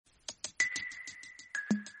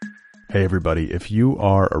Hey everybody, if you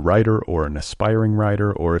are a writer or an aspiring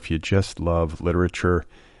writer, or if you just love literature,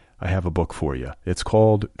 I have a book for you. It's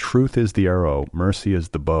called Truth is the Arrow, Mercy is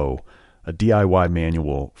the Bow, a DIY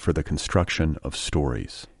manual for the construction of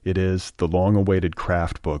stories. It is the long-awaited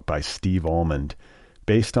craft book by Steve Almond,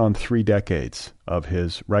 based on 3 decades of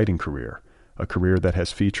his writing career, a career that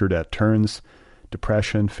has featured at turns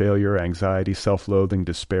depression, failure, anxiety, self-loathing,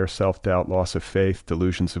 despair, self-doubt, loss of faith,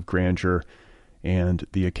 delusions of grandeur, and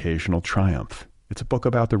the occasional triumph. It's a book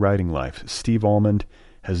about the writing life. Steve Almond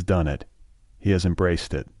has done it. He has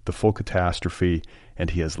embraced it, the full catastrophe, and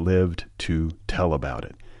he has lived to tell about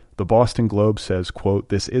it. The Boston Globe says, quote,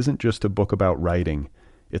 "This isn't just a book about writing,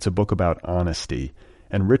 it's a book about honesty."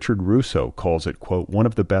 And Richard Russo calls it, quote, "one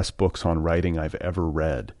of the best books on writing I've ever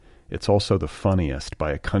read. It's also the funniest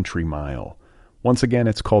by a country mile." Once again,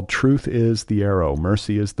 it's called Truth is the Arrow,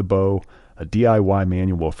 Mercy is the Bow, a DIY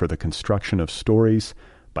manual for the construction of stories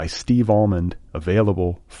by Steve Almond,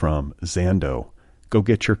 available from Zando. Go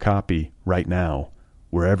get your copy right now,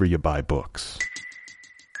 wherever you buy books.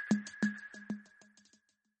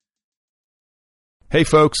 Hey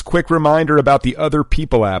folks, quick reminder about the Other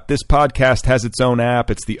People app. This podcast has its own app.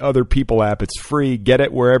 It's the Other People app. It's free. Get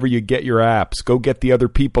it wherever you get your apps. Go get the Other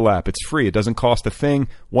People app. It's free. It doesn't cost a thing.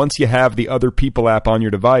 Once you have the Other People app on your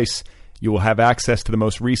device, you will have access to the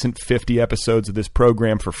most recent 50 episodes of this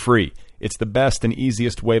program for free. It's the best and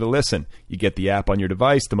easiest way to listen. You get the app on your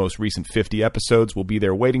device. The most recent 50 episodes will be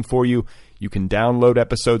there waiting for you. You can download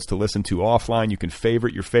episodes to listen to offline. You can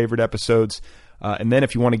favorite your favorite episodes. And then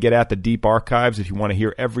if you want to get at the deep archives, if you want to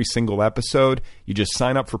hear every single episode, you just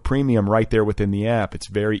sign up for premium right there within the app. It's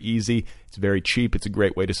very easy. It's very cheap. It's a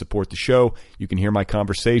great way to support the show. You can hear my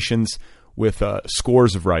conversations with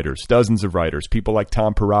scores of writers, dozens of writers, people like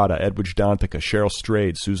Tom Perrotta, Edwidge Danticat, Cheryl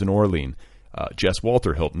Strayed, Susan Orlean, Jess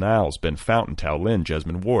Walter, Hilton Niles, Ben Fountain, Tao Lin,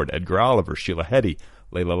 Jesmyn Ward, Edgar Oliver, Sheila Heti,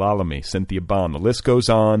 Layla Lalamy, Cynthia Bond. The list goes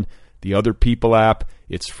on. The Other People app,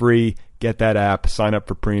 it's free. Get that app. Sign up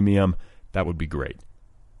for premium. That would be great.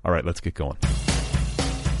 All right, let's get going.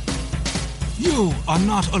 You are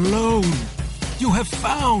not alone. You have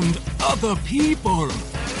found other people.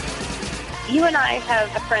 You and I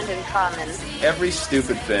have a friend in common. Every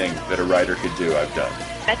stupid thing that a writer could do, I've done.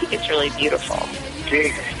 I think it's really beautiful.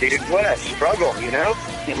 Gee, stated what a struggle, you know?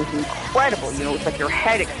 It was incredible. You know, it's like your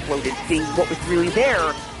head exploded seeing what was really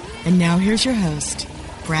there. And now here's your host,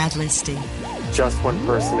 Brad Listy. Just one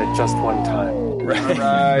person at just one time.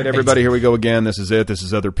 Right, everybody, here we go again. This is it. This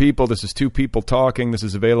is Other People. This is 2 people talking. This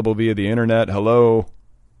is available via the internet. Hello,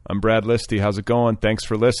 I'm Brad Listy. How's it going? Thanks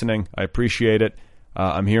for listening. I appreciate it.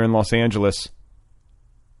 I'm here in Los Angeles,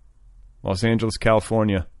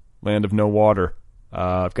 California, land of no water.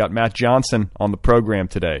 I've got Matt Johnson on the program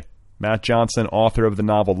today. Matt Johnson, author of the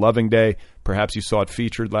novel Loving Day. Perhaps you saw it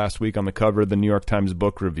featured last week on the cover of the New York Times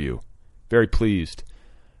Book Review. Very pleased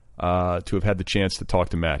to have had the chance to talk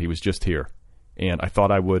to Matt. He was just here, and I thought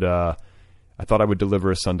I would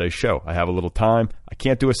deliver a Sunday show. I have a little time. I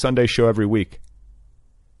can't do a Sunday show every week.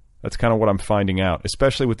 That's kind of what I'm finding out,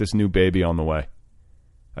 especially with this new baby on the way.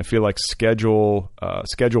 I feel like schedule-wise,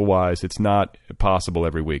 it's not possible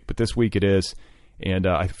every week, but this week it is, and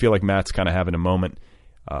I feel like Matt's kind of having a moment,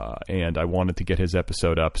 and I wanted to get his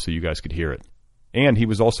episode up so you guys could hear it. And he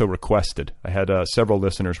was also requested. I had several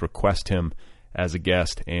listeners request him as a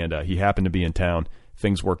guest, and he happened to be in town.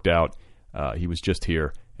 Things worked out. He was just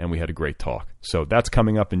here, and we had a great talk. So that's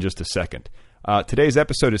coming up in just a second. Today's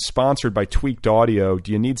episode is sponsored by Tweaked Audio.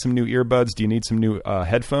 Do you need some new earbuds? Do you need some new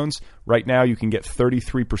headphones? Right now, you can get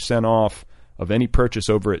 33% off of any purchase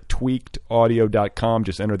over at tweakedaudio.com.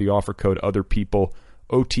 Just enter the offer code OTHERPEOPLE,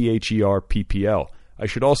 OTHERPPL. I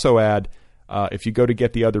should also add, if you go to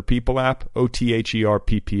get the Other People app,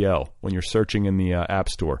 OTHERPPL, when you're searching in the App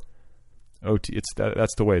Store.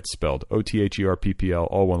 That's the way it's spelled. OTHERPPL,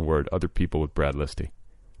 all one word, Other People with Brad Listy.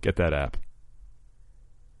 Get that app.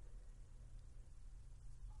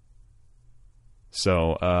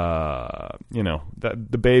 So,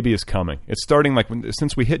 the baby is coming. It's starting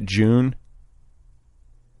since we hit June,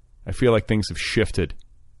 I feel like things have shifted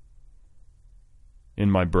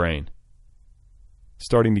in my brain.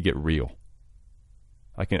 Starting to get real.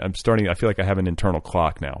 I feel like I have an internal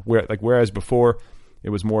clock now. Whereas before it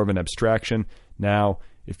was more of an abstraction, now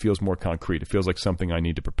it feels more concrete. It feels like something I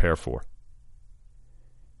need to prepare for.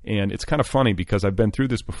 And it's kind of funny because I've been through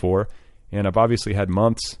this before, and I've obviously had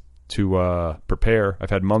months to prepare.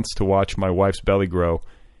 I've had months to watch my wife's belly grow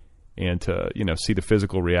and to see the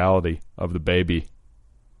physical reality of the baby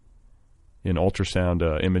in ultrasound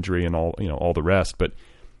imagery and all the rest. But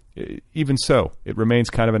even so, it remains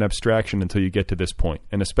kind of an abstraction until you get to this point,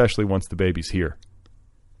 and especially once the baby's here.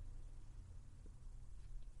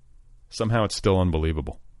 Somehow it's still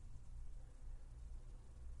unbelievable.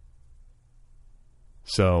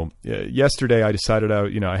 So yesterday I decided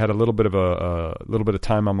I had a little bit of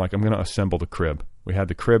time. I'm like, I'm going to assemble the crib. We had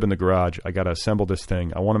the crib in the garage. I got to assemble this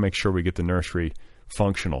thing. I want to make sure we get the nursery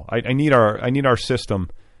functional. I need our system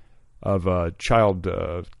of child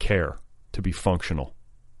care to be functional.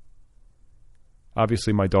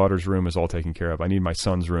 Obviously, my daughter's room is all taken care of. I need my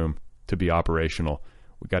son's room to be operational.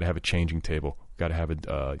 We got to have a changing table. We got to have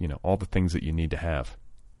all the things that you need to have,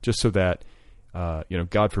 just so that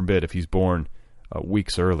God forbid if he's born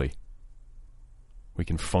weeks early, we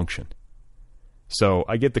can function. So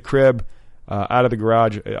I get the crib out of the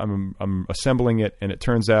garage. I'm assembling it, and it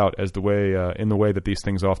turns out, in the way that these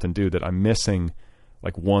things often do, that I'm missing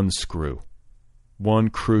like one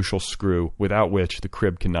crucial screw, without which the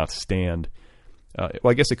crib cannot stand.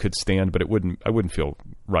 Well, I guess it could stand, but I wouldn't feel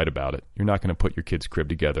right about it. You're not going to put your kid's crib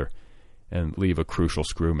together and leave a crucial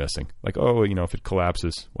screw missing. Like, if it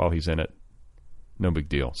collapses while he's in it, no big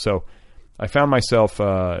deal. So I found myself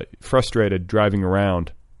frustrated driving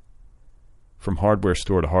around from hardware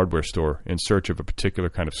store to hardware store in search of a particular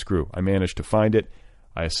kind of screw. I managed to find it.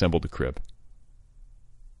 I assembled the crib.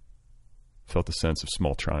 Felt a sense of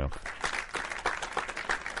small triumph.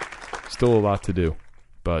 Still a lot to do,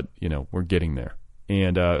 but, we're getting there.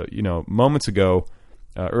 And, moments ago,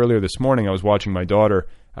 earlier this morning, I was watching my daughter.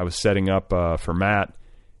 I was setting up for Matt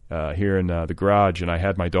here in the garage, and I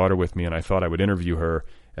had my daughter with me, and I thought I would interview her,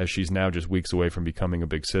 as she's now just weeks away from becoming a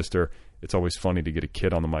big sister. It's always funny to get a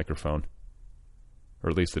kid on the microphone, or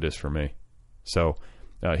at least it is for me. So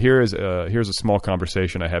here's a small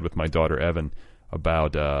conversation I had with my daughter, Evan,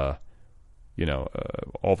 about all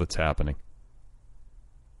that's happening.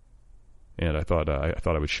 And I thought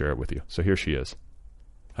I would share it with you. So here she is.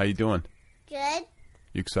 How you doing? Good.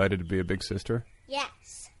 You excited to be a big sister? Yes.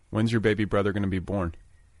 When's your baby brother going to be born?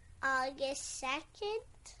 August 2nd.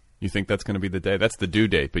 You think that's going to be the day? That's the due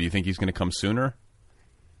date, but you think he's going to come sooner?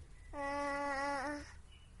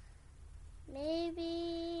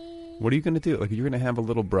 Maybe. What are you going to do? Like, you're going to have a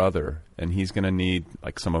little brother, and he's going to need,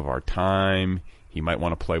 like, some of our time. He might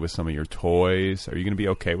want to play with some of your toys. Are you going to be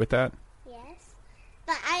okay with that? Yes.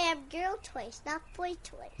 But I have girl toys, not boy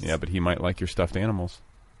toys. Yeah, but he might like your stuffed animals.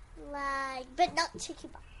 But not Chicky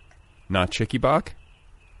Bok. Not Chicky Bok?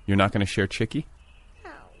 You're not going to share Chicky?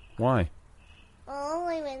 No. Why?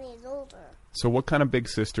 Only when he's older. So what kind of big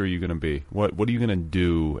sister are you going to be? What are you going to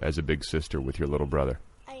do as a big sister with your little brother?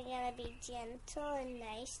 I'm going to be gentle and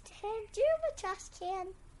nice to him. Do you have a trash can?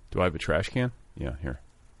 Do I have a trash can? Yeah, here.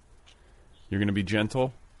 You're going to be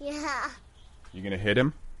gentle? Yeah. You're going to hit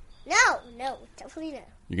him? No, definitely no.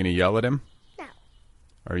 You're going to yell at him? No.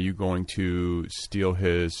 Are you going to steal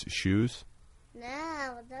his shoes?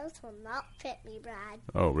 No, those will not fit me, Brad.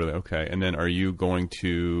 Oh, really? Okay. And then are you going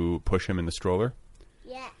to push him in the stroller?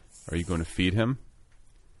 Yes. Are you going to feed him?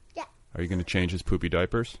 Yeah. Are you going to change his poopy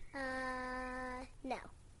diapers? No.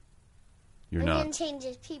 You're I'm not? I'm going to change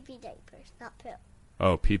his pee-pee diapers, not poo.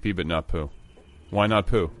 Oh, pee-pee but not poo. Why not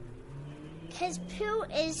poo? Because poo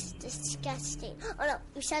is disgusting. Oh, no,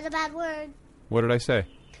 you said a bad word. What did I say?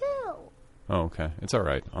 Poo. Oh, okay. It's all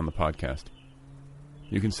right on the podcast.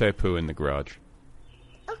 You can say poo in the garage.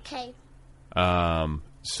 Okay.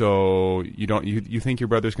 So you think your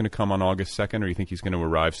brother's going to come on August 2nd, or you think he's going to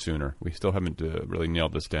arrive sooner? We still haven't really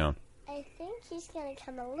nailed this down. I think he's going to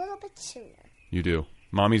come a little bit sooner. You do.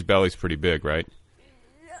 Mommy's belly's pretty big, right?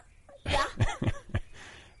 Yeah.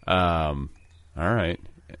 All right.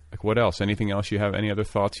 Like, what else? Anything else you have? Any other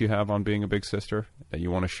thoughts you have on being a big sister that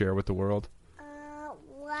you want to share with the world? Wow.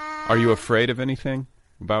 Are you afraid of anything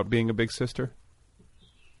about being a big sister?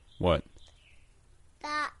 What?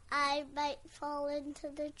 That I might fall into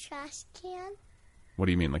the trash can. What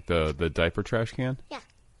do you mean, like the diaper trash can? Yeah.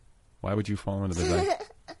 Why would you fall into the diaper?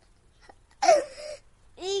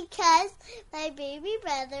 Because my baby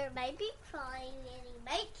brother might be crying and he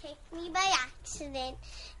might kick me by accident,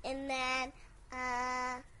 and then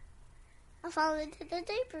I'll fall into the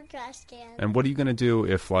diaper trash can. And what are you going to do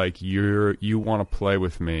if, like, you want to play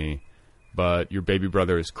with me, but your baby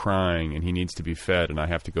brother is crying and he needs to be fed and I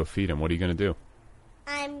have to go feed him? What are you going to do?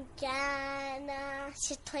 I'm gonna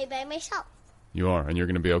just play by myself. You are, and you're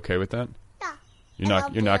going to be okay with that? Yeah. You're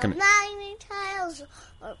not going to Mining tiles,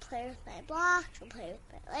 or play with my blocks, or play with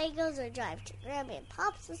my Legos, or drive to Grandma and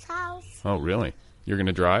Pops' house. Oh, really? You're going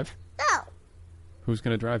to drive? No, Who's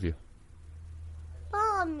going to drive you?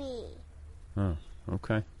 Mommy. Oh,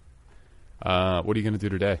 okay. What are you going to do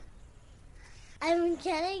today? I'm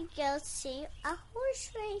gonna go see a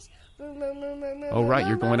horse race. Oh, right.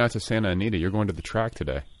 You're going out to Santa Anita. You're going to the track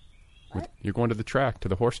today. What? You're going to the track, to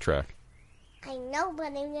the horse track. I know, but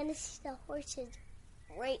I'm going to see the horses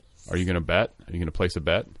race. Are you going to bet? Are you going to place a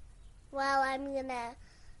bet? Well, I'm going to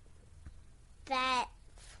bet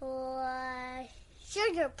for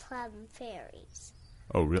Sugar Plum Fairies.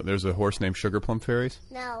 Oh, really? There's a horse named Sugar Plum Fairies?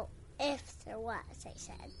 No, if there was, I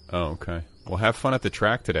said. Oh, okay. Well, have fun at the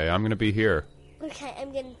track today. I'm going to be here. Okay,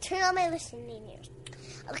 I'm going to turn on my listening ears.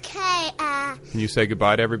 Okay, Can you say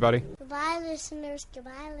goodbye to everybody? goodbye, listeners.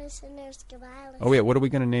 Goodbye, listeners. Goodbye, listeners. Oh, yeah. What are we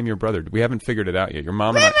going to name your brother? We haven't figured it out yet. Your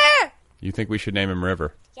mom and River! I... You think we should name him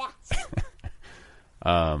River? Yes.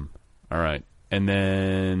 All right. And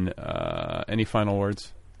then, any final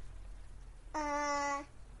words?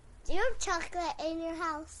 Do you have chocolate in your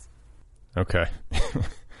house? Okay.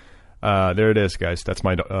 There it is, guys. That's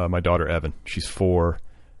my daughter, Evan. She's 4,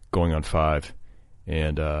 going on 5.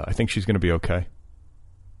 And I think she's going to be okay.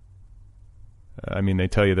 I mean, they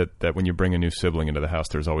tell you that when you bring a new sibling into the house,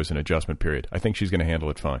 there's always an adjustment period. I think she's going to handle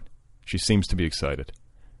it fine. She seems to be excited.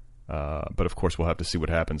 But, of course, we'll have to see what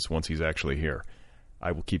happens once he's actually here.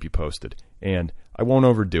 I will keep you posted. And I won't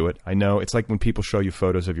overdo it. I know it's like when people show you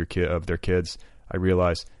photos of their kids. I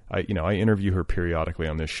realize I interview her periodically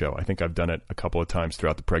on this show. I think I've done it a couple of times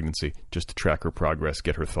throughout the pregnancy just to track her progress,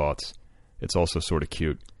 get her thoughts. It's also sort of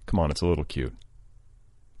cute. Come on, it's a little cute.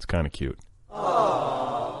 It's kind of cute.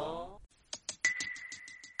 Aww.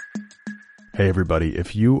 Hey, everybody.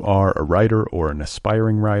 If you are a writer or an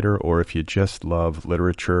aspiring writer, or if you just love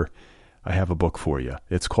literature, I have a book for you.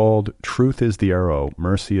 It's called Truth is the Arrow,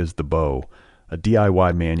 Mercy is the Bow, a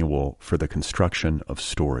DIY manual for the construction of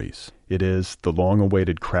stories. It is the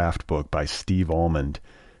long-awaited craft book by Steve Almond,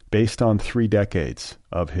 based on 3 decades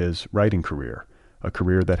of his writing career, a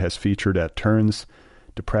career that has featured at turns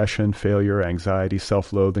depression, failure, anxiety,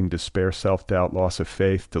 self-loathing, despair, self-doubt, loss of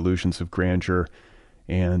faith, delusions of grandeur,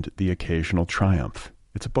 and the occasional triumph.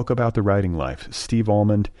 It's a book about the writing life. Steve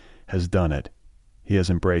Almond has done it. He has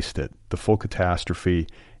embraced it, the full catastrophe,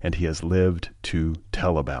 and he has lived to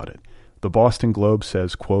tell about it. The Boston Globe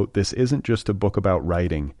says, quote, "This isn't just a book about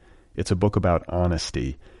writing, it's a book about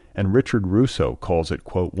honesty." And Richard Russo calls it,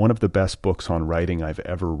 quote, "one of the best books on writing I've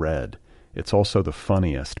ever read. It's also the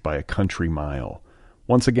funniest by a country mile."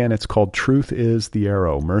 Once again, it's called Truth is the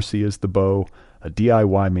Arrow, Mercy is the Bow, a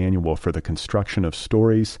DIY manual for the construction of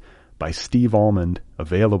stories by Steve Almond,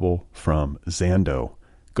 available from Zando.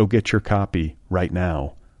 Go get your copy right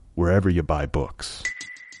now, wherever you buy books.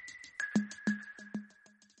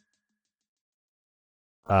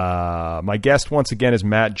 My guest once again is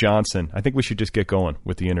Matt Johnson. I think we should just get going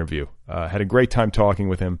with the interview. Had a great time talking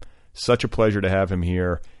with him. Such a pleasure to have him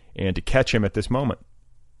here and to catch him at this moment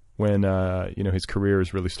when his career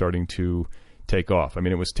is really starting to take off. I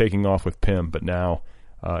mean, it was taking off with Pym, but now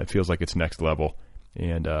it feels like it's next level.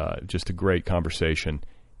 And just a great conversation,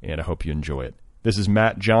 and I hope you enjoy it. This is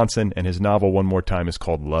Matt Johnson, and his novel, one more time, is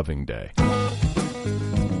called Loving Day.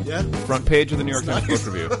 Yeah. Front page of the New York Times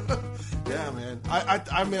Book Review. Yeah, man.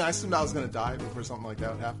 I mean, I assumed I was going to die before something like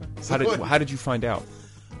that would happen. So How did you find out?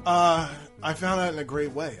 I found out in a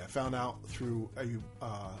great way. I found out through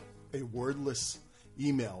a wordless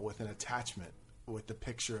email with an attachment with the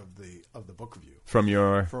picture of the book review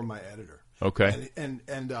from my editor. Okay.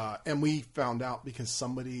 And we found out because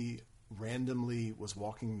somebody randomly was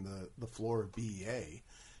walking the floor of BEA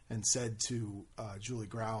and said to Julie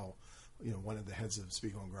Grau, one of the heads of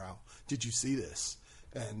Spiegel and Grau, "Did you see this?"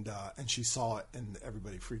 And she saw it, and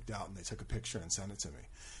everybody freaked out, and they took a picture and sent it to me.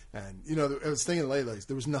 And I was thinking lately,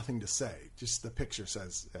 there was nothing to say; just the picture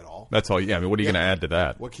says it all. That's all. Yeah. I mean, what are you going to add to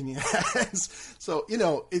that? What can you add? So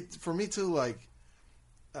for me to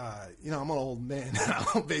I'm an old man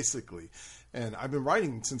now, basically, and I've been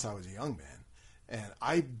writing since I was a young man. And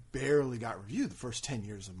I barely got reviewed the first 10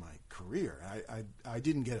 years of my career. I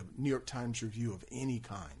didn't get a New York Times review of any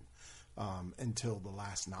kind until the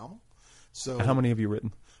last novel. So how many have you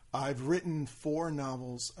written? I've written 4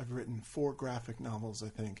 novels. I've written 4 graphic novels, I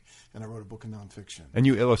think, and I wrote a book of nonfiction. And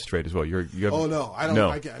you illustrate as well. You have, oh no, I don't.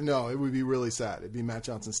 No. No, it would be really sad. It'd be Matt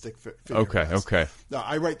Johnson stick figure. Okay. No,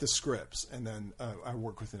 I write the scripts, and then I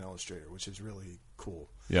work with an illustrator, which is really cool.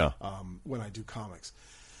 Yeah. When I do comics.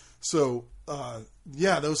 So,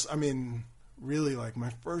 those, I mean, really, like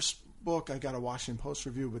my first book, I got a Washington Post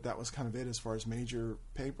review, but that was kind of it as far as major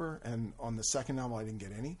paper. And on the second novel, I didn't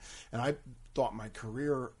get any. And I thought my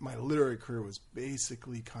literary career was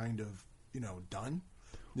basically kind of, done.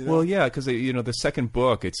 Well, yeah, because, the second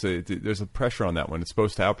book, there's a pressure on that one. It's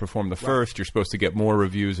supposed to outperform the first. You're supposed to get more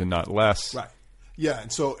reviews and not less. Right. Yeah.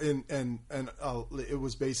 And so, it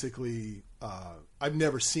was basically, I've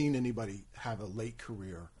never seen anybody have a late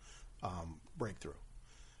career breakthrough.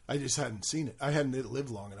 I just hadn't seen it. I hadn't lived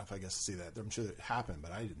long enough, I guess, to see that. I'm sure it happened,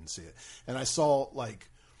 but I didn't see it. And I saw like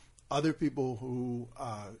other people who,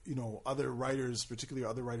 other writers, particularly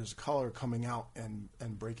other writers of color, coming out and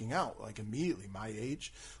breaking out like immediately. My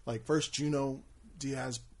age, like first Junot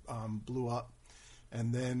Diaz blew up,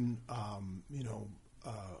 and then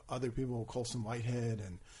other people, Colson Whitehead,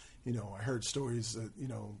 and I heard stories that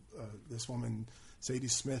this woman Sadie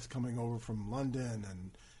Smith coming over from London,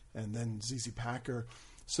 and then ZZ Packer.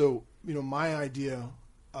 So my idea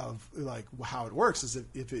of like how it works is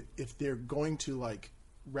if they're going to like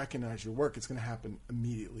recognize your work, it's going to happen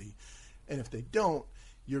immediately, and if they don't,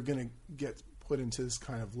 you're going to get put into this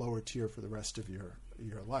kind of lower tier for the rest of your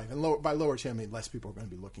life. And by lower tier, I mean less people are going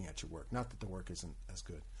to be looking at your work. Not that the work isn't as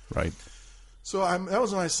good, Right. So that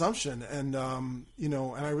was my assumption, and and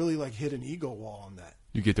I really like hit an ego wall on that.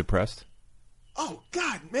 You get depressed? Oh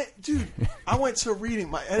God, man, dude! I went to a reading.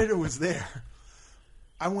 My editor was there.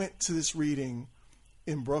 I went to this reading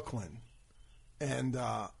in Brooklyn, and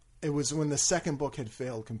it was when the second book had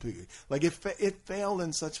failed completely. Like it failed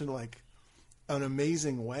in such an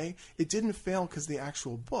amazing way. It didn't fail because the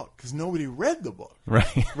actual book, because nobody read the book.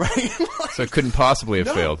 Right. Right. So it couldn't possibly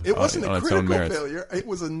have failed. It wasn't on a its own critical merits. failure. It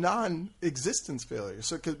was a non-existence failure.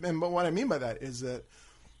 So, but what I mean by that is that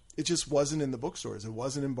it just wasn't in the bookstores. It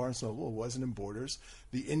wasn't in Barnes & Noble. It wasn't in Borders.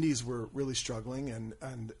 The indies were really struggling, and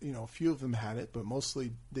a few of them had it, but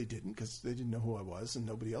mostly they didn't because they didn't know who I was and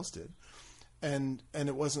nobody else did. And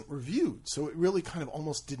it wasn't reviewed, so it really kind of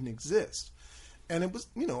almost didn't exist. And it was,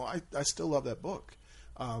 I still love that book,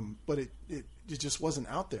 but it just wasn't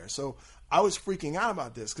out there. So I was freaking out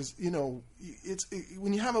about this because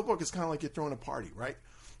when you have a book, it's kind of like you're throwing a party, right?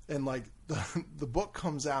 And like the book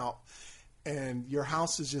comes out, and your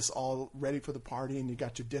house is just all ready for the party, and you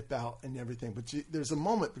got your dip out and everything. But there's a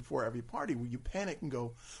moment before every party where you panic and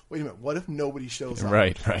go, wait a minute, what if nobody shows up?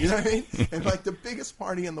 Right. You know what I mean? And like the biggest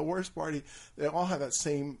party and the worst party, they all have that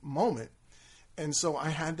same moment. And so I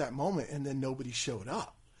had that moment, and then nobody showed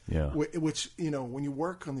up. Yeah. Which, when you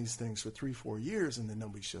work on these things for 3-4 years and then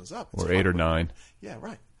nobody shows up. Or 8 or 9. Yeah,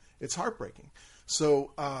 right. It's heartbreaking.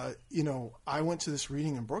 So, I went to this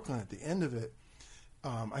reading in Brooklyn. At the end of it,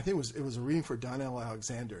 I think it was a reading for Donnell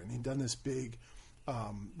Alexander, and he'd done this big,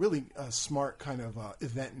 really smart kind of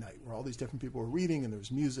event night where all these different people were reading, and there was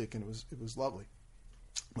music, and it was lovely.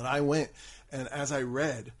 But I went, and as I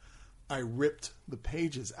read, I ripped the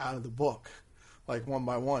pages out of the book, like one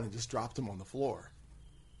by one, and just dropped them on the floor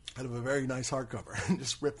out of a very nice hardcover, and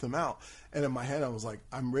just ripped them out. And in my head, I was like,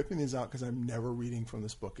 I'm ripping these out because I'm never reading from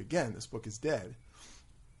this book again. This book is dead.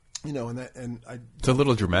 It's a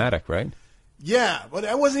little dramatic, right? Yeah, but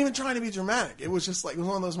I wasn't even trying to be dramatic. It was just like, it was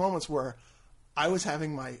one of those moments where I was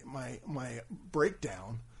having my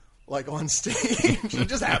breakdown, like on stage. It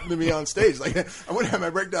just happened to be on stage. Like I wouldn't have my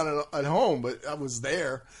breakdown at home, but I was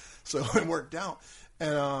there, so it worked out.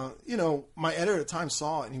 And my editor at the time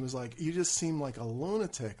saw it, and he was like, "You just seem like a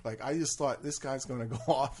lunatic." Like I just thought this guy's going to go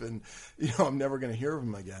off, and I'm never going to hear of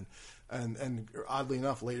him again. And oddly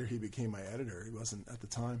enough, later he became my editor. He wasn't at the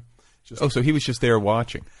time. So he was just there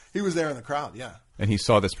watching. He was there in the crowd, yeah. And he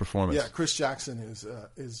saw this performance. Yeah, Chris Jackson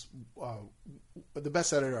is the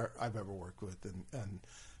best editor I've ever worked with, and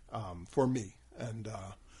for me, and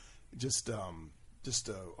just a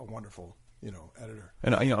wonderful editor.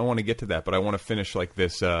 And I want to get to that, but I want to finish like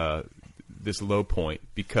this low point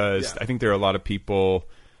because I think there are a lot of people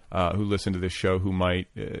who listen to this show who might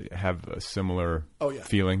have a similar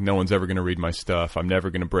feeling. No one's ever going to read my stuff. I'm never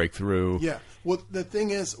going to break through. Yeah. Well, the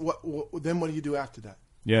thing is, what do you do after that?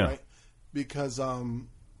 Yeah. Right? Because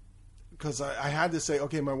I had to say,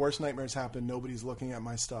 okay, my worst nightmares happen. Nobody's looking at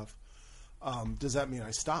my stuff. Does that mean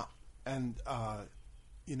I stop? And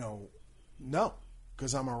no,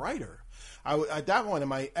 because I'm a writer. At that point,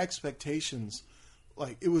 my expectations,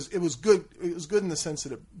 like it was good. It was good in the sense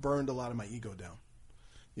that it burned a lot of my ego down.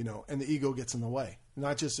 And the ego gets in the way,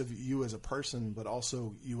 not just of you as a person, but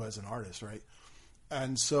also you as an artist, right?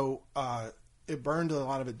 And so it burned a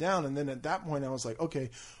lot of it down. And then at that point, I was like, okay,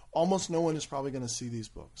 almost no one is probably going to see these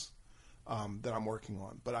books that I'm working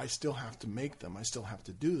on, but I still have to make them. I still have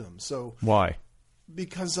to do them. So why?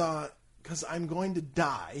 Because I'm going to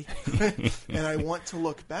die, and I want to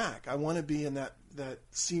look back. I want to be in that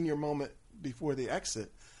senior moment before the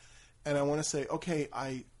exit, and I want to say, okay,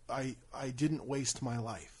 I didn't waste my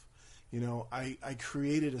life. I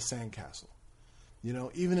created a sandcastle.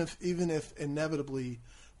 Even if inevitably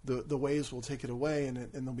the waves will take it away and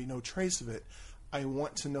there'll be no trace of it, I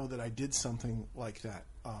want to know that I did something like that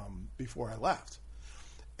before I left.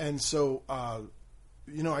 And so,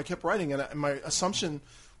 I kept writing, and my assumption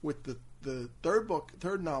with the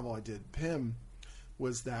third novel I did, Pym,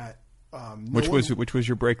 was that which was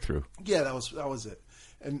your breakthrough? Yeah, that was it.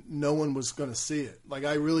 And no one was going to see it. Like,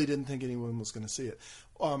 I really didn't think anyone was going to see it.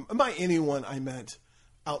 And by anyone, I meant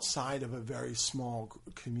outside of a very small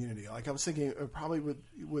community. Like, I was thinking it probably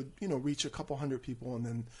would reach a couple hundred people, and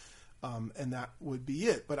then and that would be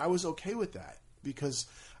it. But I was okay with that because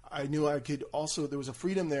I knew I could also. There was a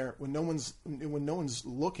freedom there when no one's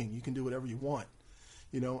looking. You can do whatever you want,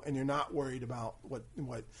 and you're not worried about what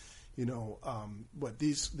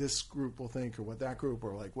this group will think or what that group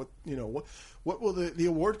or like what will the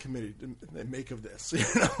award committee make of this?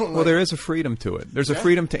 Well, there is a freedom to it. There's a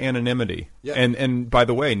freedom to anonymity. Yeah. And by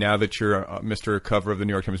the way, now that you're Mr. Cover of the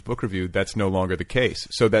New York Times Book Review, that's no longer the case.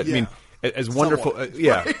 So that I mean, as wonderful,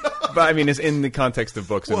 but I mean, is in the context of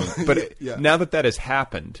books. Now that has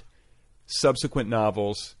happened, subsequent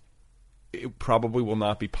novels, it probably will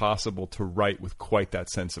not be possible to write with quite that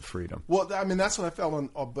sense of freedom. Well, I mean, that's what I felt on,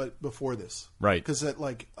 but before this, right? Because that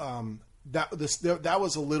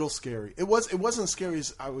was a little scary. It wasn't as scary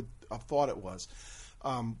as I would have thought it was,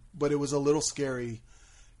 but it was a little scary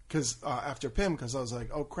because after Pym, because I was like,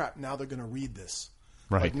 oh crap, now they're going to read this.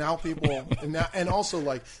 Right. Like now people, and also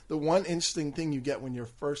like the one interesting thing you get when you're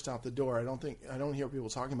first out the door, I don't hear people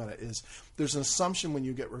talking about it, is there's an assumption when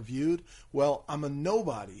you get reviewed. Well, I'm a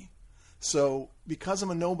nobody. So because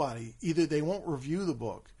I'm a nobody, either they won't review the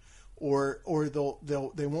book, or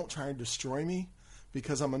they won't try and destroy me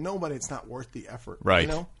because I'm a nobody. It's not worth the effort, right?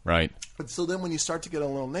 Right. But so then when you start to get a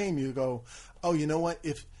little name, you go, oh, you know what?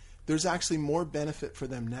 If there's actually more benefit for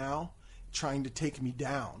them now trying to take me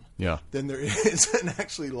down, than there is in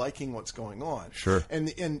actually liking what's going on. Sure.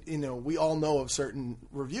 And we all know of certain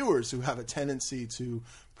reviewers who have a tendency to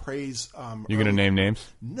praise. You're going to name names?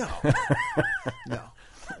 No, no.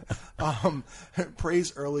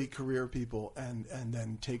 Praise early career people and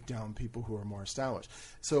then take down people who are more established.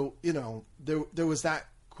 So there was that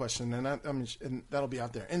question, and and that'll be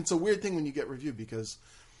out there. And it's a weird thing when you get reviewed because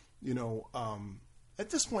at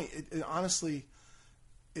this point, honestly,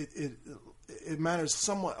 it matters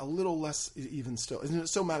somewhat, a little less even still. It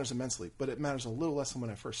still matters immensely, but it matters a little less than when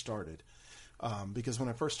I first started. Because when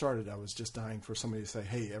I first started, I was just dying for somebody to say,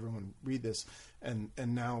 "Hey, everyone, read this," and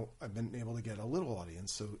now I've been able to get a little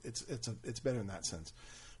audience, so it's better in that sense.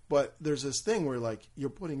 But there's this thing where like you're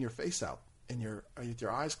putting your face out and you're with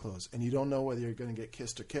your eyes closed, and you don't know whether you're going to get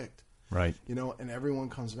kissed or kicked, right? And everyone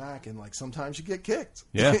comes back, and like sometimes you get kicked,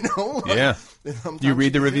 yeah, yeah. Do you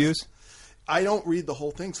read the reviews? I don't read the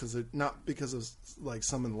whole things because not because of like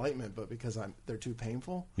some enlightenment, but because they're too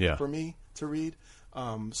painful for me to read.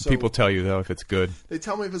 So people tell you though if it's good. They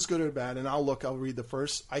tell me if it's good or bad, and I'll read the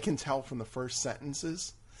first. I can tell from the first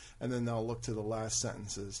sentences, and then they'll look to the last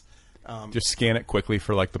sentences. Just scan it quickly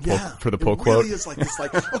for like the pull it quote. Really is like this,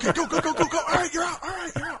 like okay, go. All right, you're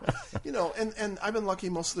out. And I've been lucky.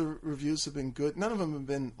 Most of the reviews have been good. None of them have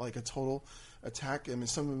been like a total attack. I mean,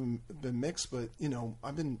 some of them have been mixed, but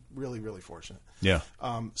I've been really, really fortunate. Yeah.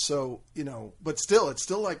 So but still, it's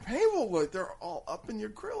still like painful. Like they're all up in your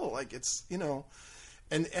grill. Like it's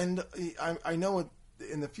and I know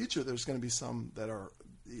in the future there's going to be some that are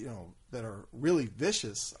really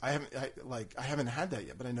vicious. I haven't had that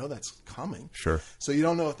yet, but I know that's coming. Sure. So you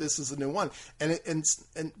don't know if this is a new one,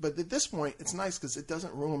 but at this point it's nice because it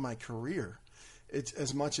doesn't ruin my career. It's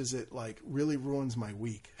as much as it like really ruins my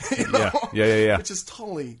week. Yeah. Which is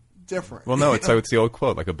totally different. Well, no, it's the old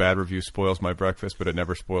quote, like a bad review spoils my breakfast, but it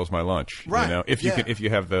never spoils my lunch. Right. If you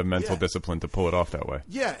have the mental discipline to pull it off that way.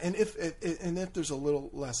 Yeah, and if there's a little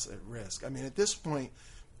less at risk. I mean, at this point,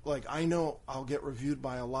 like I know I'll get reviewed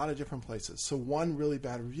by a lot of different places. So one really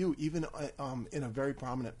bad review, even in a very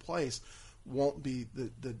prominent place, won't be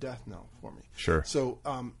the death knell for me. Sure. So,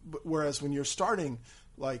 whereas when you're starting,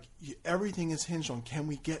 like everything is hinged on, can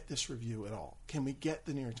we get this review at all? Can we get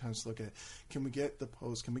the New York Times to look at it? Can we get the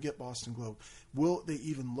Post? Can we get Boston Globe? Will they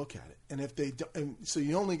even look at it? And if they don't, and so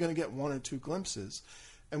you're only going to get one or two glimpses.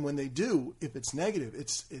 And when they do, if it's negative,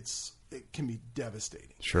 it can be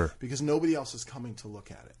devastating. Sure. Because nobody else is coming to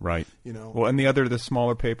look at it. Right. Well, and the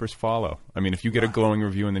smaller papers follow. I mean, if you get a glowing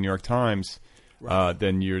review in the New York Times,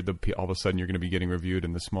 then all of a sudden you're going to be getting reviewed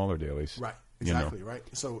in the smaller dailies. Right. Exactly. Right.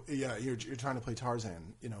 So yeah, you're trying to play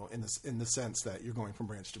Tarzan, in the sense that you're going from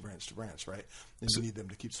branch to branch to branch, right? And you need them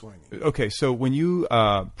to keep swinging. Okay. So when you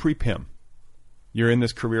pre-Pym, you're in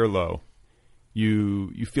this career low.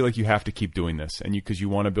 You feel like you have to keep doing this, and because you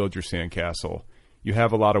want to build your sandcastle, you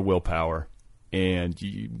have a lot of willpower, and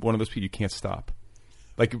one of those people you can't stop.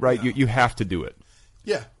 Like you have to do it.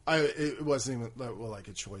 Yeah, it wasn't even like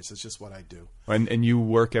a choice. It's just what I do. And you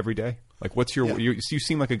work every day? Like what's your you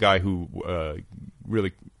seem like a guy who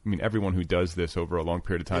really, I mean, everyone who does this over a long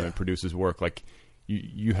period of time and produces work, like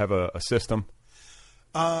You have a system?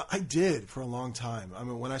 I did for a long time. I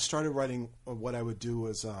mean, when I started writing, what I would do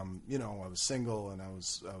was, I was single and I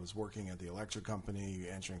was working at the electric company,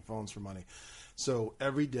 answering phones for money. So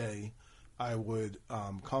every day I would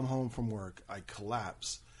come home from work. I'd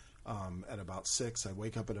collapse at about 6. I'd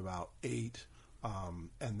wake up at about 8,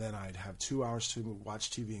 and then I'd have 2 hours to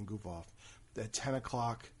watch TV and goof off. At 10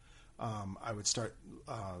 o'clock, I would start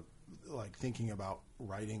thinking about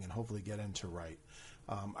writing and hopefully get into write.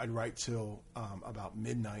 I'd write till about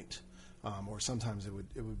midnight, or sometimes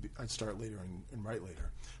I'd start later and write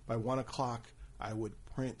later. By 1 o'clock, I would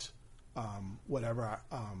print whatever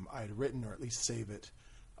I had written, or at least save it.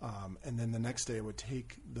 And then the next day, I would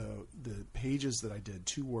take the pages that I did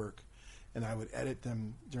to work, and I would edit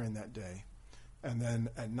them during that day. And then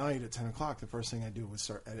at night at 10 o'clock, the first thing I do was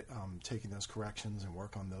start taking those corrections and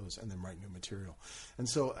work on those, and then write new material. And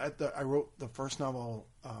so I wrote the first novel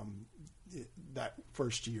that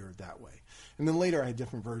first year that way. And then later I had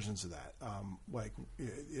different versions of that.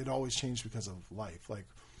 It always changed because of life. Like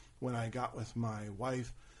when I got with my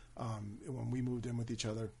wife, when we moved in with each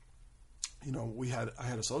other, I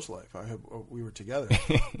had a social life. We were together.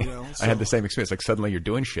 So, I had the same experience. Like suddenly you're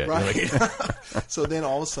doing shit. Right. You're like, So then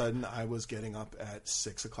all of a sudden I was getting up at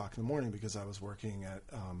 6 o'clock in the morning because I was working at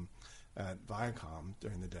Viacom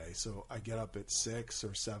during the day. So I get up at 6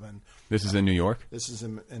 or 7. This is in New York? This is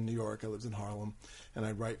in New York. I lived in Harlem, and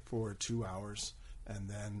I'd write for 2 hours, and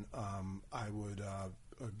then I would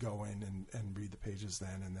go in and read the pages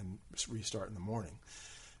then, and then restart in the morning.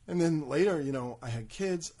 And then later, I had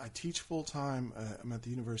kids. I teach full time. I'm at the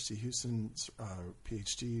University of Houston's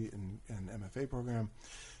PhD and MFA program.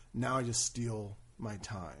 Now I just steal my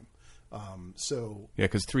time. Yeah,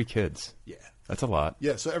 because 3 kids. Yeah. That's a lot.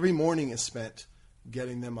 Yeah, so every morning is spent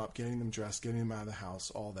getting them up, getting them dressed, getting them out of the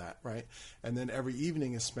house, all that, right? And then every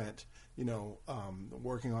evening is spent,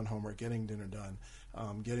 working on homework, getting dinner done,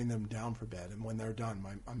 getting them down for bed. And when they're done,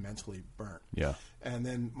 I'm mentally burnt. Yeah. And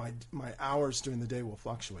then my hours during the day will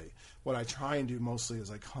fluctuate. What I try and do mostly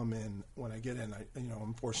is I come in, when I get in,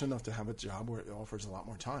 I'm fortunate enough to have a job where it offers a lot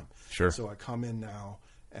more time. Sure. So I come in now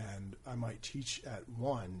and I might teach at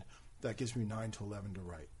 1. That gives me 9 to 11 to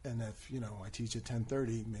write. And if, I teach at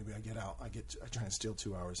 10:30, maybe I get out, I try and steal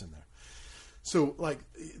 2 hours in there. So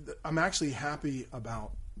I'm actually happy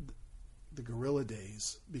about the guerrilla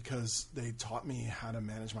days because they taught me how to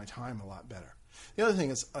manage my time a lot better. The other thing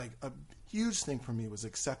is a huge thing for me was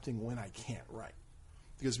accepting when I can't write.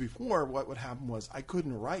 Because before what would happen was I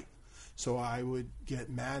couldn't write. So I would get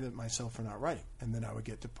mad at myself for not writing. And then I would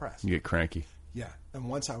get depressed. You get cranky. Yeah. And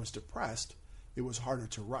once I was depressed, it was harder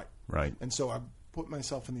to write. Right. And so I put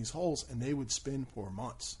myself in these holes, and they would spin for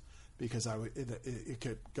months because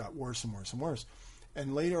it got worse and worse and worse.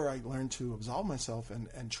 And later I learned to absolve myself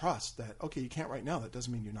and trust that, okay, you can't write now. That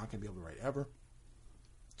doesn't mean you're not going to be able to write ever.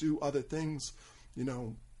 Do other things,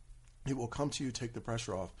 it will come to you, take the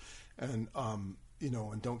pressure off. And,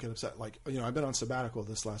 and don't get upset. I've been on sabbatical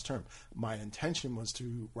this last term. My intention was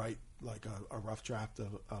to write a rough draft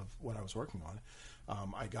of what I was working on.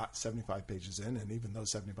 I got 75 pages in, and even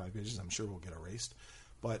those 75 pages I'm sure will get erased.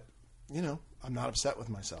 But, I'm not upset with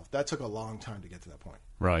myself. That took a long time to get to that point.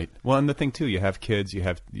 Right. Well, and the thing, too, you have kids, you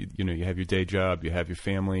have your day job, you have your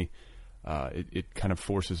family. It kind of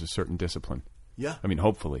forces a certain discipline. Yeah. I mean,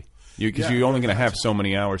 hopefully. Because you're only going to have so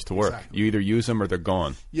many hours to work. Exactly. You either use them or they're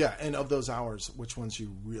gone. Yeah, and of those hours, which ones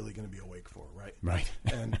you really going to be awake for, right? Right.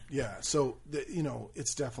 And, yeah, so,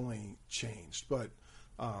 it's definitely changed. But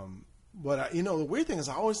the weird thing is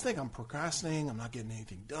I always think I'm procrastinating, I'm not getting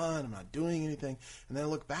anything done, I'm not doing anything. And then I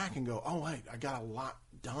look back and go, oh, wait, I got a lot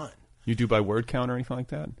done. You do by word count or anything like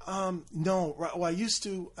that? No. Well,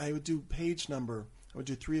 I would do page number. I would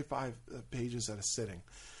do 3 or 5 pages at a sitting.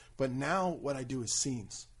 But now what I do is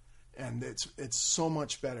scenes. And it's so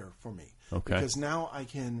much better for me. Okay. Because now I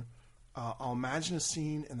can, I'll imagine a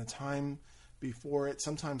scene and the time before it.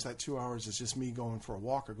 Sometimes that 2 hours is just me going for a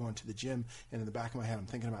walk or going to the gym, and in the back of my head I'm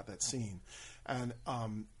thinking about that scene. And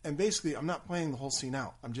basically I'm not playing the whole scene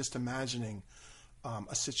out. I'm just imagining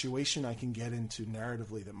a situation I can get into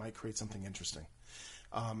narratively that might create something interesting.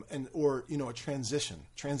 Or a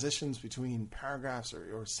transitions between paragraphs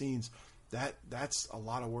or scenes. That's a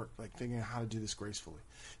lot of work, figuring out how to do this gracefully.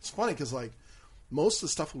 It's funny because most of the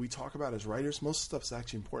stuff that we talk about as writers, most of the stuff is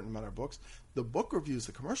actually important about our books. The book reviews,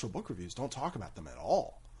 the commercial book reviews, don't talk about them at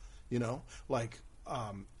all. In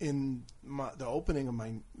the opening of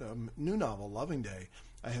my new novel, Loving Day,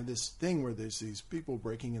 I have this thing where there's these people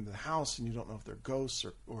breaking into the house and you don't know if they're ghosts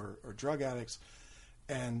or drug addicts.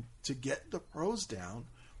 And to get the prose down,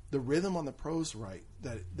 the rhythm on the prose right,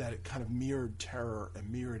 that it kind of mirrored terror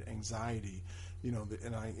and mirrored anxiety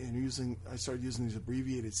I started using these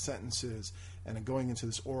abbreviated sentences and going into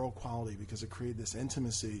this oral quality because it created this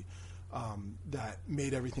intimacy that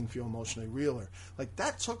made everything feel emotionally realer. Like,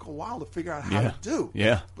 that took a while to figure out how to do.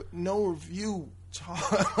 Yeah. But no review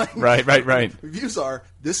Right. Reviews are,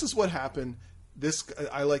 this is what happened. This,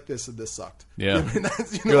 I like this, and this sucked. Yeah. I mean,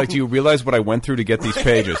 You're like, do you realize what I went through to get these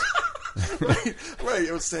pages? right.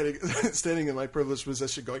 I was standing in my privileged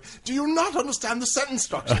position going, do you not understand the sentence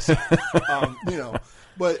structures?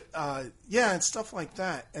 But and stuff like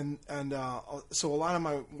that. And so a lot of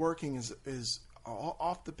my working is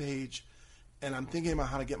off the page, and I'm thinking about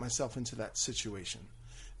how to get myself into that situation.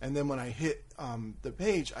 And then when I hit the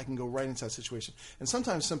page, I can go right into that situation. And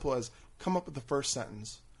sometimes simple as come up with the first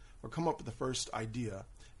sentence or come up with the first idea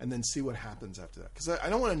and then see what happens after that. Because I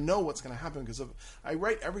don't want to know what's going to happen, because if I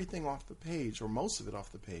write everything off the page, or most of it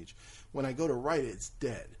off the page, when I go to write it, it's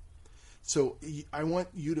dead. So I want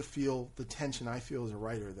you to feel the tension I feel as a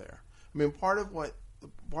writer there. I mean, part of what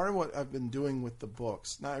I've been doing with the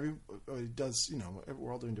books, not everybody does,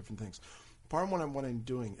 we're all doing different things. Part of what I'm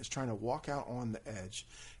doing is trying to walk out on the edge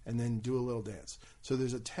and then do a little dance. So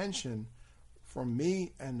there's a tension from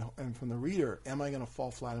me and from the reader. Am I going to fall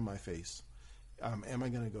flat on my face? Am I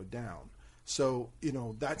going to go down? So,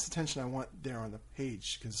 that's the tension I want there on the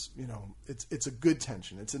page, because, it's a good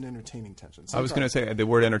tension. It's an entertaining tension. I was going to say the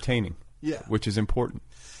word entertaining, which is important.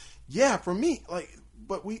 Yeah, for me,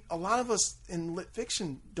 but a lot of us in lit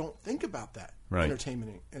fiction don't think about that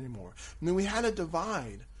entertainment anymore. I mean, we had a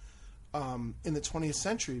divide in the 20th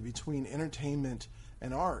century between entertainment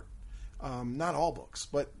and art. Not all books,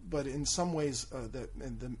 but in some ways,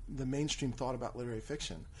 the mainstream thought about literary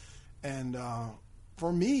fiction. And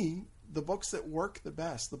for me, the books that work the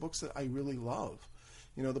best, the books that I really love,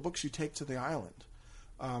 the books you take to the island,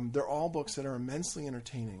 they're all books that are immensely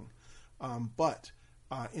entertaining. But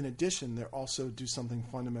in addition, they also do something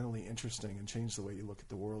fundamentally interesting and change the way you look at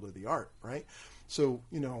the world or the art, right? So,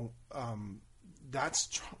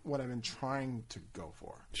 that's what I've been trying to go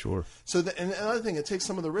for. Sure. So, and another thing, it takes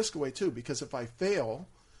some of the risk away too, because if I fail,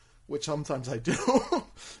 which sometimes I do,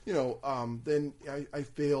 then I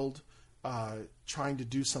failed trying to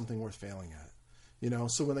do something worth failing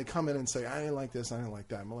at. So when they come in and say, I didn't like this, I didn't like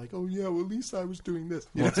that, I'm like, oh yeah, well at least I was doing this.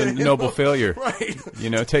 It's a noble failure. Right.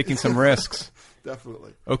 Taking some risks.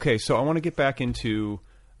 Definitely. Okay, so I want to get back into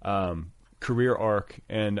career arc,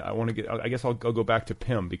 and I guess I'll go back to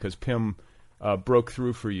Pym, because Pym broke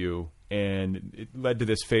through for you, and it led to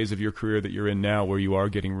this phase of your career that you're in now, where you are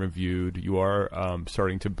getting reviewed, you are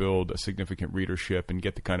starting to build a significant readership and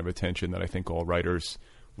get the kind of attention that I think all writers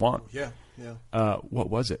want. Yeah.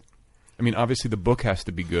 What was it? I mean, obviously the book has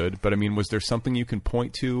to be good, but I mean, was there something you can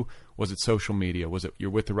point to? Was it social media? Was it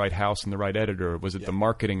you're with the right house and the right editor? Was it the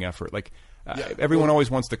marketing effort? Everyone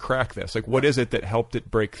always wants to crack this. What is it that helped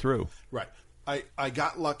it break through? Right. I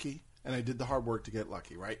got lucky, and I did the hard work to get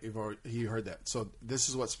lucky, right? You heard that. So this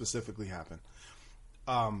is what specifically happened.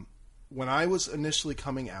 When I was initially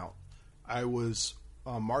coming out, I was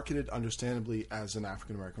marketed understandably as an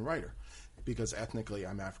African-American writer, because ethnically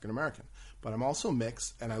I'm African-American. But I'm also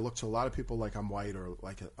mixed, and I look to a lot of people like I'm white or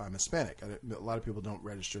like I'm Hispanic. A lot of people don't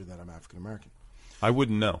register that I'm African-American. I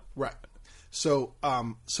wouldn't know. Right. So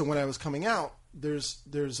when I was coming out, it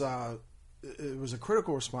was a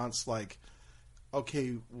critical response, like,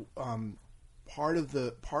 okay, part of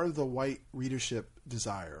the white readership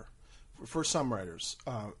desire for some writers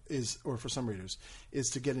for some readers is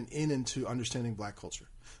to get an into understanding Black culture,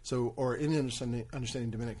 or in understanding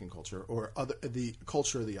Dominican culture, or the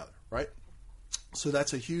culture of the other, right? So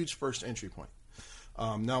that's a huge first entry point.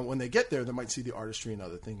 Now, when they get there, they might see the artistry and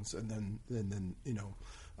other things, and then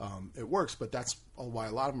it works. But that's why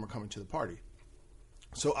a lot of them are coming to the party.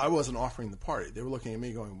 So I wasn't offering the party. They were looking at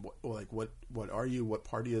me going, what are you? What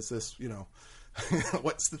party is this?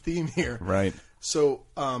 What's the theme here? Right. So,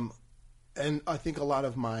 and I think a lot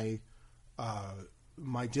of my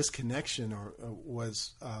disconnection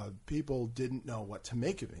was people didn't know what to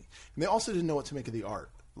make of me. And they also didn't know what to make of the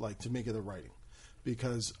art, to make of the writing.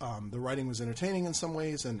 Because the writing was entertaining in some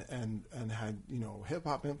ways and had, hip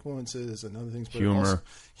hop influences and other things. But humor. Also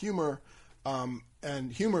humor.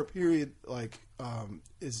 And humor, period,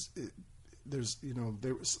 some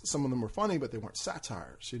of them were funny, but they weren't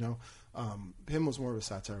satires, Pym was more of a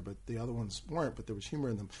satire, but the other ones weren't, but there was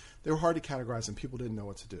humor in them. They were hard to categorize, and people didn't know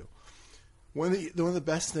what to do. One of the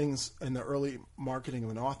best things in the early marketing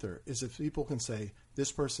of an author is if people can say,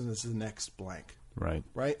 this person is the next blank. Right.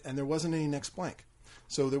 Right? And there wasn't any next blank.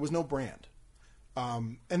 So there was no brand.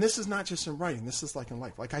 And this is not just in writing. This is in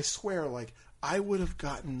life. I swear, I would have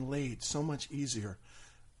gotten laid so much easier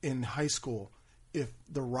in high school if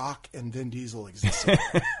The Rock and Vin Diesel existed,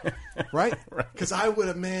 right? Because I would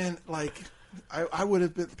have, man, like I would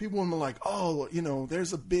have been. People would have been like, oh,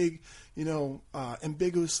 there's a big,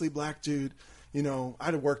 ambiguously black dude.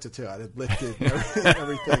 I'd have worked it too. I'd have lifted and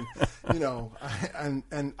everything,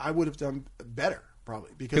 and I would have done better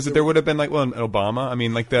probably because there would have been like, well, Obama. I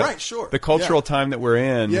mean, like the cultural time that we're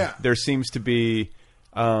in. Yeah. There seems to be,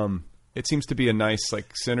 it seems to be a nice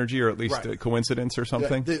like synergy or at least a coincidence or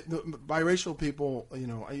something. The biracial people,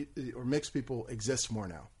 or mixed people exist more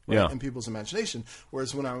now. Right? In people's imagination,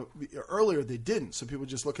 whereas earlier they didn't. So people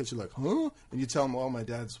just look at you like, huh? And you tell them, well, my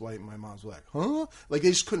dad's white and my mom's black. Huh? Like they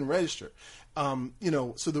just couldn't register. So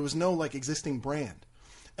there was no like existing brand.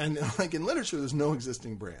 And like in literature, there's no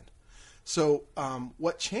existing brand. So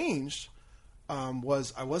what changed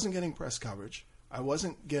was I wasn't getting press coverage. I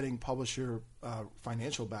wasn't getting publisher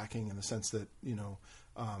financial backing in the sense that,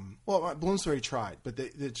 Bloomsbury tried, but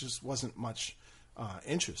there just wasn't much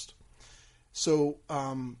interest. So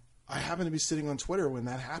I happened to be sitting on Twitter when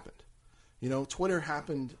that happened. Twitter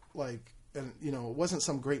happened like, and it wasn't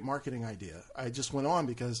some great marketing idea. I just went on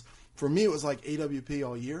because for me it was like AWP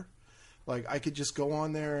all year. Like I could just go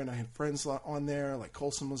on there, and I had friends on there, like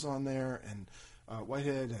Colson was on there, and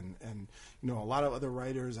Whitehead, and a lot of other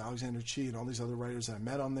writers, Alexander Chee, and all these other writers that I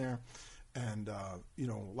met on there, and a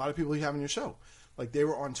lot of people you have in your show, like they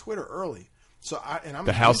were on Twitter early. So I'm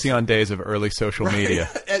the halcyon days of early social media,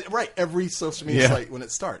 right? Every social media site when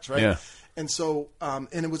it starts, right? Yeah. And so, and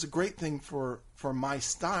it was a great thing for my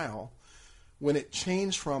style when it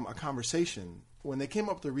changed from a conversation. When they came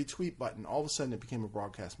up with the retweet button, all of a sudden it became a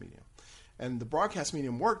broadcast medium, and the broadcast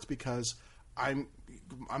medium worked because I'm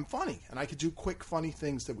funny, and I could do quick, funny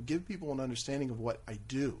things that would give people an understanding of what I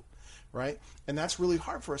do, right? And that's really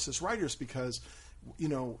hard for us as writers because,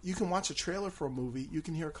 you can watch a trailer for a movie, you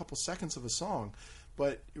can hear a couple seconds of a song,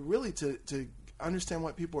 but really to understand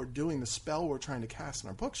what people are doing, the spell we're trying to cast in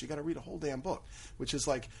our books, you got to read a whole damn book, which is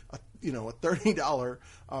like a $30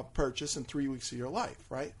 purchase in 3 weeks of your life,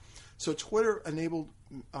 right? So Twitter enabled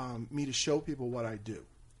me to show people what I do.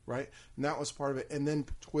 Right, and that was part of it. And then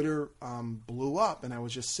Twitter blew up, and I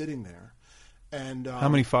was just sitting there. And how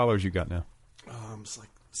many followers you got now? It's like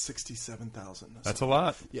 67,000. That's a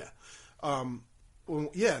lot. Yeah, and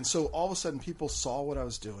so all of a sudden, people saw what I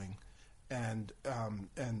was doing, and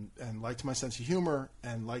liked my sense of humor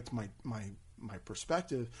and liked my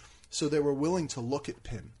perspective. So they were willing to look at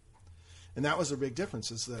Pym. And that was a big difference.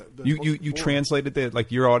 Is you translated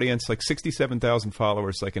your audience, like 67,000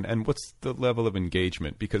 followers, like and what's the level of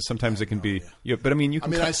engagement? Because sometimes it can be, but I mean,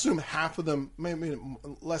 I assume half of them, maybe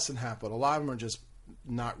less than half, but a lot of them are just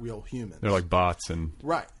not real humans. They're like bots and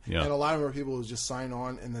right. Yeah. And a lot of them are people who just sign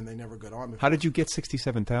on and then they never get on. How did you get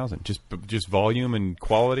 67,000? Just volume and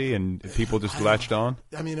quality, and people just latched on.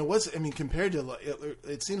 I mean, compared to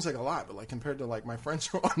it seems like a lot, but like compared to like my friends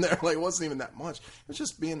who are on there, like it wasn't even that much. It's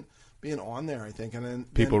just being on there, I think, and then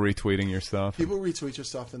people retweeting your stuff. People retweet your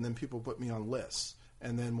stuff, and then people put me on lists.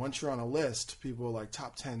 And then once you're on a list, people are like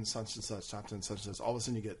top 10 such and such, top 10 such and such. All of a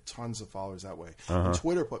sudden, you get tons of followers that way. And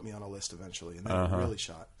Twitter put me on a list eventually, and then it really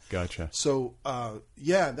shot. Gotcha. So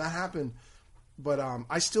that happened, but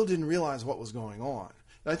I still didn't realize what was going on.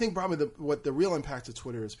 And I think probably what the real impact of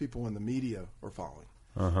Twitter is people in the media are following.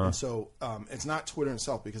 And so it's not Twitter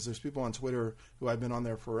itself, because there's people on Twitter who I've been on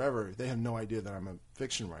there forever. They have no idea that I'm a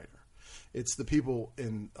fiction writer. It's the people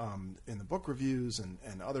in the book reviews and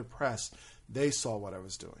other press. They saw what I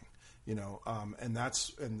was doing,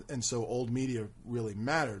 and so old media really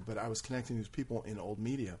mattered. But I was connecting these people in old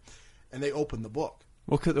media, and they opened the book.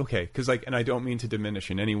 Well, because and I don't mean to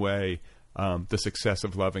diminish in any way the success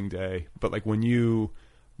of Loving Day, but like when you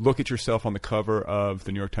look at yourself on the cover of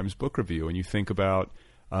the New York Times Book Review and you think about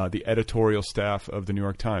the editorial staff of the New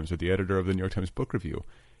York Times or the editor of the New York Times Book Review,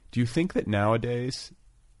 do you think that nowadays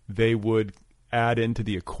they would add into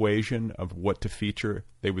the equation of what to feature,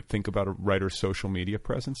 they would think about a writer's social media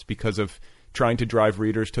presence because of trying to drive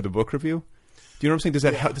readers to the book review? Do you know what I'm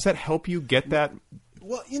saying? Does that help you get that?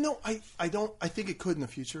 Well, I don't. I think it could in the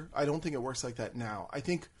future. I don't think it works like that now. I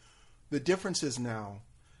think the difference is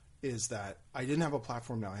that I didn't have a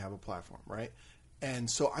platform. Now I have a platform, right? And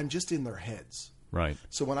so I'm just in their heads. Right.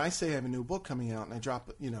 So when I say I have a new book coming out and I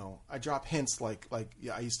drop hints like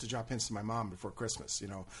I used to drop hints to my mom before Christmas,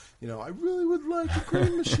 I really would like a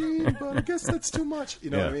cream machine, but I guess that's too much. You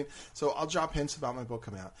know what I mean? So I'll drop hints about my book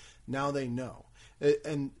coming out. Now they know.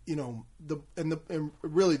 And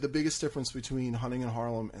really the biggest difference between Hunting in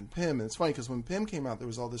Harlem and Pym, and it's funny because when Pym came out, there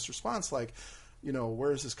was all this response like,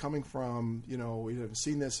 where is this coming from? We haven't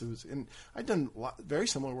seen this. And I'd done very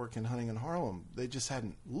similar work in Hunting in Harlem. They just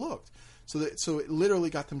hadn't looked. So it literally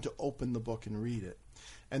got them to open the book and read it.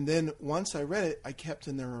 And then once I read it, I kept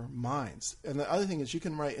in their minds. And the other thing is you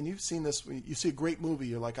can write, and you've seen this, you see a great movie,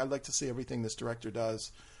 you're like, I'd like to see everything this director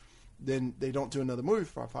does. Then they don't do another movie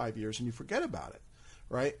for 5 years and you forget about it,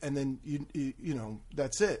 right? And then, you know,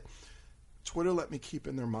 that's it. Twitter let me keep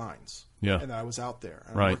in their minds. Yeah. And I was out there.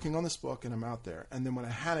 And Right. I'm working on this book and I'm out there. And then when I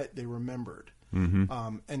had it, they remembered.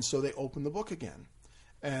 And so they opened the book again.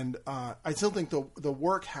 And I still think the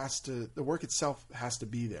work itself has to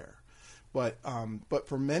be there. But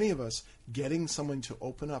for many of us, getting someone to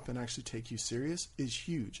open up and actually take you serious is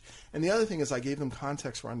huge. And the other thing is I gave them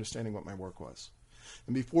context for understanding what my work was.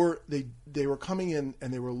 And before they were coming in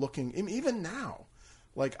and they were looking, even now,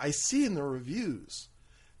 like I see in the reviews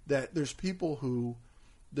that there's people who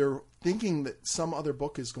they're thinking that some other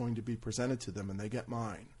book is going to be presented to them and they get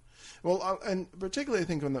mine. Well, and particularly I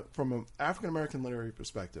think from an African-American literary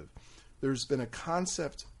perspective, there's been a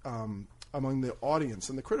concept among the audience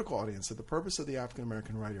and the critical audience that the purpose of the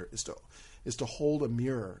African-American writer is to hold a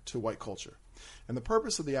mirror to white culture. And the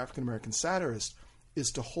purpose of the African-American satirist is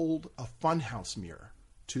to hold a funhouse mirror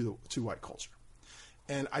to white culture.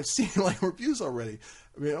 And I've seen like reviews already.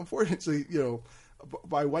 I mean, unfortunately, you know,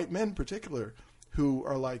 by white men in particular, who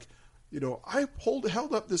are like, you know, I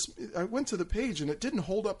held up this. I went to the page and it didn't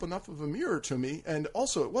hold up enough of a mirror to me, and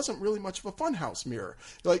also it wasn't really much of a funhouse mirror.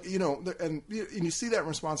 Like, you know, and you see that in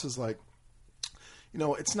responses like, you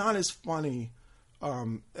know, it's not as funny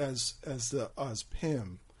as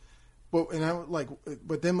Pym, but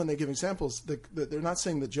then when they give examples, they're not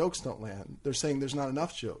saying the jokes don't land. They're saying there's not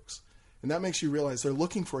enough jokes. And that makes you realize they're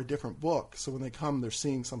looking for a different book. So when they come, they're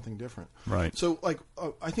seeing something different. Right. So, like,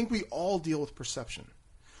 I think we all deal with perception.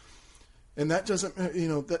 And that doesn't, you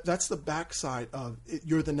know, that's the backside of it,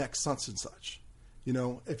 you're the next such and such. You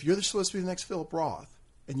know, if you're supposed to be the next Philip Roth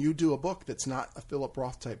and you do a book that's not a Philip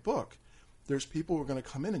Roth type book, there's people who are going to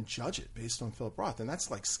come in and judge it based on Philip Roth. And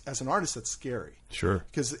that's like, as an artist, that's scary. Sure.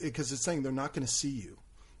 Because it's saying they're not going to see you,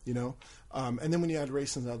 you know. And then when you add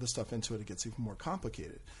race and other stuff into it, it gets even more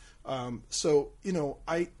complicated. So, you know,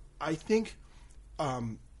 I think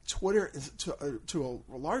Twitter, is, to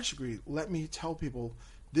a large degree, let me tell people,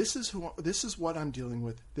 this is what I'm dealing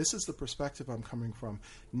with. This is the perspective I'm coming from.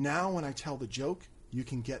 Now when I tell the joke, you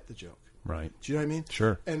can get the joke. Right. Do you know what I mean?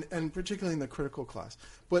 Sure. And particularly in the critical class.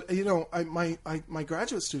 But, you know, my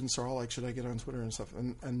graduate students are all like, should I get on Twitter and stuff?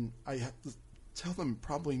 And I have to tell them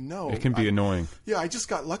probably no. It can be annoying. Yeah, I just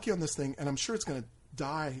got lucky on this thing, and I'm sure it's going to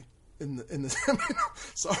die in the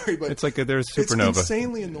sorry, but it's like there's supernova. It's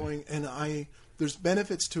insanely annoying, and there's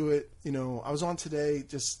benefits to it. You know, I was on today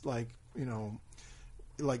just like, you know,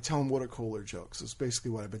 like telling water cooler jokes. It's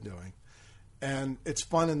basically what I've been doing. And it's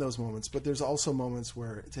fun in those moments, but there's also moments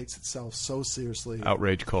where it takes itself so seriously.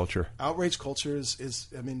 Outrage culture. Outrage culture is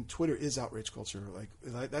I mean, Twitter is outrage culture. Like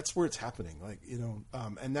that's where it's happening. Like, you know,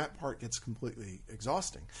 and that part gets completely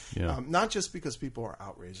exhausting. Yeah. Not just because people are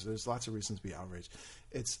outraged. There's lots of reasons to be outraged.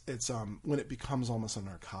 It's when it becomes almost a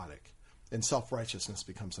narcotic. And self-righteousness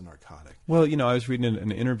becomes a narcotic. Well, you know, I was reading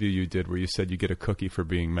an interview you did where you said you get a cookie for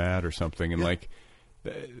being mad or something, and yeah. like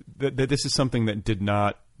this is something that did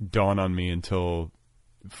not dawn on me until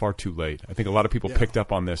far too late. I think a lot of people picked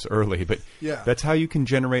up on this early, but that's how you can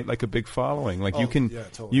generate like a big following. Like you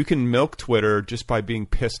can milk Twitter just by being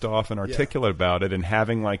pissed off and articulate about it, and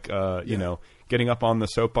having like you know, getting up on the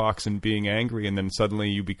soapbox and being angry, and then suddenly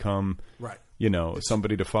you become you know,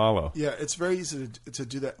 somebody to follow. Yeah, it's very easy to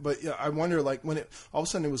do that. But yeah, I wonder, like, when all of a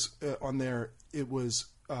sudden it was on there, it was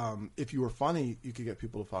if you were funny, you could get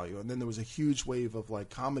people to follow you. And then there was a huge wave of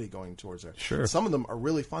like comedy going towards there. Sure. Some of them are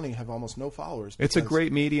really funny, have almost no followers. It's a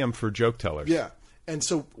great medium for joke tellers. Yeah. And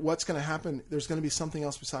so what's going to happen, there's going to be something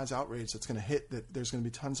else besides outrage that's going to hit, that there's going to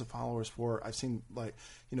be tons of followers for. I've seen, like,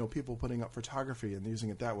 you know, people putting up photography and using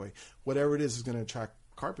it that way. Whatever it is going to attract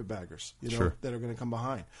carpetbaggers, you know, that are going to come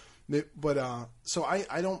behind. But so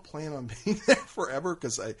I don't plan on being there forever,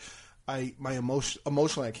 because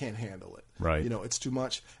emotionally I can't handle it. Right. You know, it's too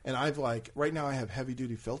much. And I've like, right now I have heavy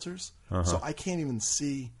duty filters, so I can't even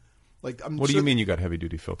see. Like, what do you mean you got heavy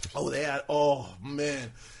duty filters? Oh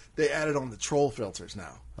man, they added on the troll filters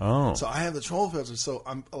now. Oh. So I have the troll filters. So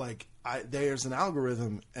I'm like, there's an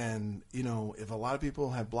algorithm, and you know, if a lot of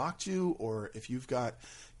people have blocked you, or if you've got,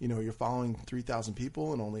 you know, you're following 3,000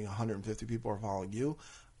 people and only 150 people are following you,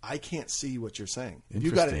 I can't see what you're saying. If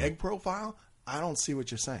you've got an egg profile, I don't see what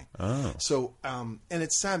you're saying. Oh. So, and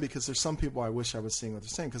it's sad because there's some people I wish I was seeing what they're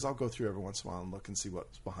saying, because I'll go through every once in a while and look and see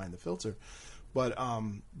what's behind the filter. But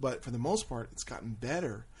for the most part, it's gotten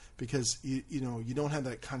better, because you know, you don't have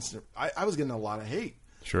that constant. I was getting a lot of hate.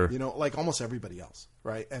 Sure. You know, like almost everybody else,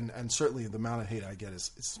 right? And certainly the amount of hate I get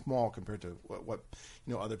is small compared to what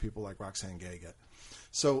other people like Roxane Gay get.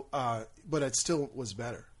 So, but it still was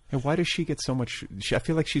better. And why does she get so much? I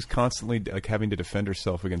feel like she's constantly like having to defend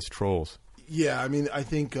herself against trolls. Yeah, I mean, I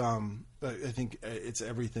think it's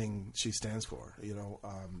everything she stands for. You know,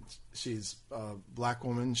 she's a black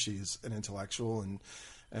woman. She's an intellectual, and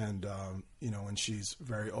she's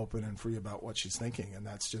very open and free about what she's thinking, and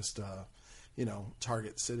that's just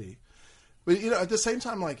Target City. But at the same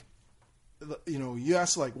time, like, you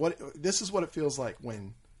ask like what this is what it feels like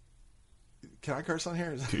when. Can I curse on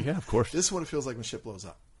here? Yeah, of course. This is what it feels like when shit blows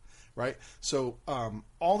up, right? So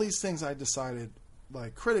all these things I decided,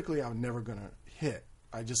 like critically, I'm never gonna hit.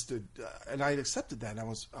 I just did, and I accepted that, and I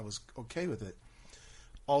was okay with it.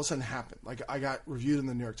 All of a sudden, it happened. Like I got reviewed in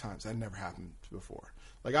the New York Times. That never happened before.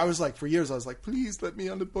 Like I was like for years, I was like, please let me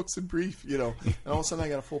on the Books and Brief, And all of a sudden, I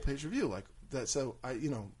got a full page review like that. So I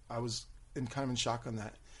was kind of in shock on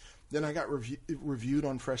that. Then I got reviewed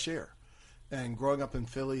on Fresh Air. And growing up in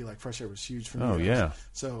Philly, like Fresh Air was huge for me. Oh, yeah.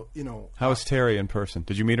 So, How was Terry in person?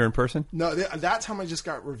 Did you meet her in person? No, that time I just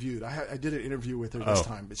got reviewed. I did an interview with her this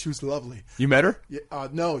time, but she was lovely. You met her? Yeah,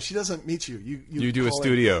 no, she doesn't meet you. You do a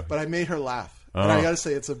studio. But I made her laugh. And I got to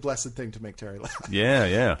say, it's a blessed thing to make Terry laugh. Yeah,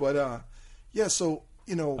 yeah. But, so,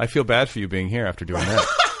 I feel bad for you being here after doing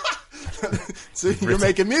that. So you're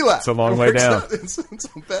making me laugh. It's a long way down. It's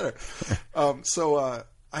better.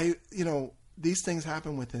 These things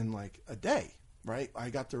happen within like a day, right?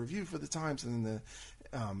 I got the review for the Times, and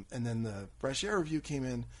then the Fresh Air review came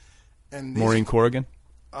in. And Maureen Corrigan?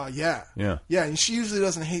 Yeah. And she usually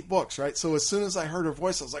doesn't hate books, right? So as soon as I heard her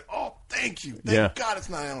voice, I was like, "Oh, thank you, thank God it's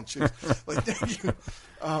not Alan Cheuse." Like, thank you.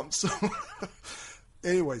 So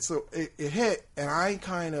anyway, so it hit, and I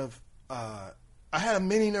kind of I had a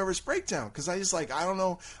mini nervous breakdown because I just like I don't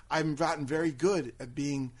know. I've gotten very good at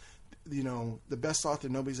being. The best author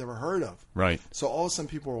nobody's ever heard of. Right. So all of a sudden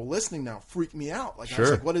people are listening now, freak me out. Like, I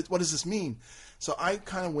was like, what does this mean? So I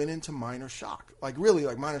kind of went into minor shock. Like, really,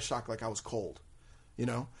 like minor shock, like I was cold,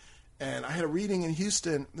 And I had a reading in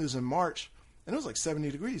Houston. It was in March, and it was like 70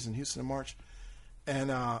 degrees in Houston in March.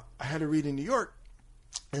 And I had a reading in New York.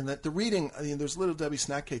 And that the reading, there's Little Debbie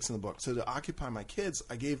snack cakes in the book. So to occupy my kids,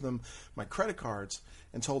 I gave them my credit cards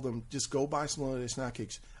and told them, just go buy some Little Debbie snack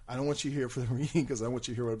cakes. I don't want you here for the reading because I want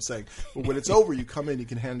you to hear what I'm saying. But when it's over, you come in, you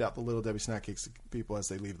can hand out the Little Debbie snack cakes to people as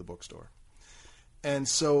they leave the bookstore. And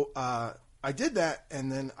so I did that,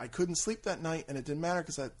 and then I couldn't sleep that night, and it didn't matter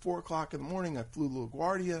because at 4 o'clock in the morning, I flew to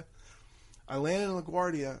LaGuardia. I landed in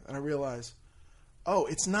LaGuardia, and I realized, oh,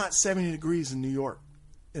 it's not 70 degrees in New York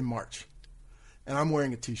in March. And I'm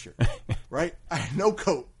wearing a T-shirt, right? I had no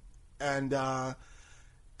coat. And I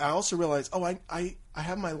also realized, I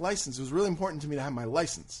have my license. It was really important to me to have my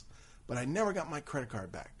license. But I never got my credit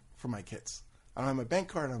card back for my kids. I don't have my bank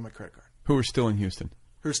card. I don't have my credit card. Who are still in Houston.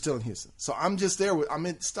 So I'm just there.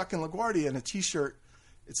 I'm stuck in LaGuardia in a T-shirt.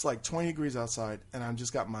 It's like 20 degrees outside, and I've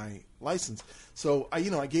just got my license. So I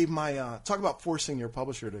gave my talk about forcing your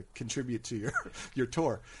publisher to contribute to your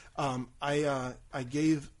tour. I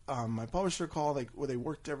gave my publisher a call. Where they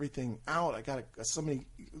worked everything out. I got somebody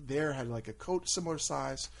there had like a coat similar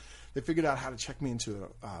size. They figured out how to check me into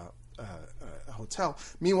a hotel.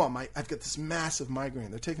 Meanwhile, I've got this massive migraine.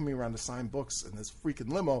 They're taking me around to sign books in this freaking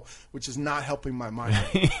limo, which is not helping my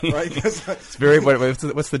migraine. Right? It's very.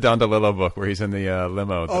 What's the Don DeLillo book where he's in the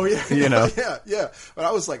limo? Oh yeah, yeah. But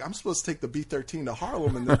I was like, I'm supposed to take the B-13 to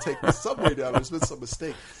Harlem and then take the subway down. There's been some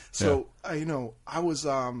mistake. So I was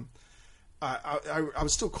I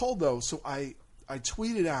was still cold though. So I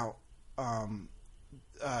tweeted out,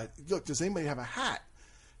 look, does anybody have a hat?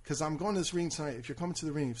 Because I'm going to this reading tonight. If you're coming to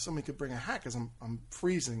the reading, if somebody could bring a hat, because I'm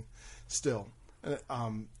freezing still.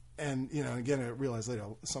 And again, I realized later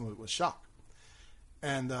some of it was shock.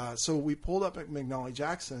 And so we pulled up at McNally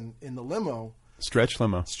Jackson in the limo. Stretch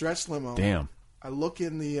limo. Damn. I look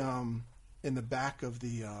in the back of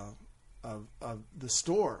the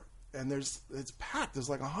store, and it's packed. There's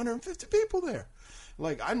like 150 people there.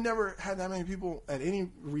 Like I never had that many people at any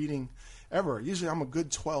reading ever. Usually I'm a good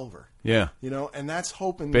 12er. Yeah. And that's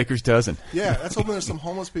hoping Baker's dozen. Yeah, that's hoping there's some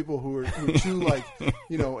homeless people who are too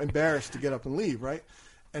embarrassed to get up and leave, right?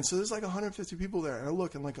 And so there's like 150 people there, and I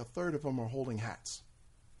look, and like a third of them are holding hats.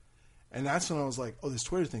 And that's when I was like, oh, this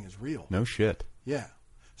Twitter thing is real. No shit. Yeah.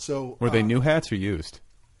 So were they new hats or used?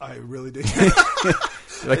 I really did.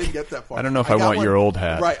 I didn't get that far. I don't know if I want your old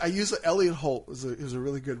hat. Right. I use Elliot Holt, who's a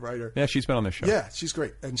really good writer. Yeah, she's been on the show. Yeah, she's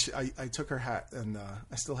great. And I took her hat, and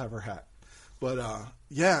I still have her hat. But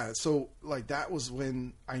so like that was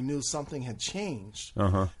when I knew something had changed.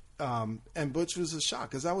 Uh-huh. And Butch was a shock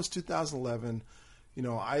because that was 2011. You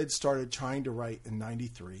know, I had started trying to write in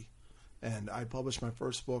 93, and I published my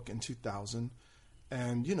first book in 2000.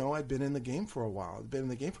 And, you know, I'd been in the game for a while. I'd been in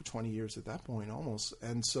the game for 20 years at that point almost.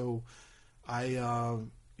 And so I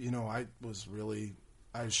was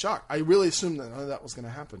shocked. I really assumed that none of that was going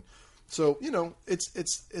to happen. So, you know, it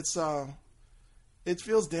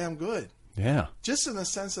feels damn good. Yeah. Just in the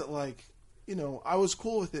sense that, like, you know, I was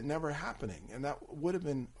cool with it never happening, and that would have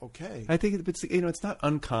been okay. I think it's, you know, it's not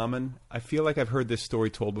uncommon. I feel like I've heard this story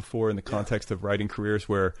told before in the context of writing careers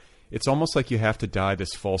where it's almost like you have to die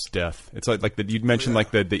this false death. It's like you'd mentioned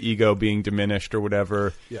like the ego being diminished or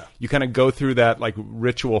whatever. Yeah. You kind of go through that like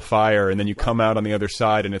ritual fire, and then you come out on the other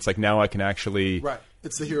side, and it's like, now I can actually... Right.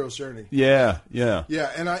 It's the hero's journey. Yeah, yeah.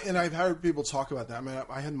 Yeah, and I've heard people talk about that. I mean,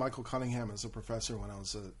 I had Michael Cunningham as a professor when I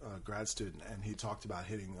was a grad student, and he talked about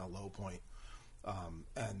hitting a low point,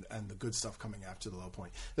 and the good stuff coming after the low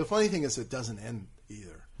point. The funny thing is, it doesn't end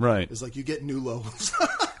either. Right. It's like you get new lows.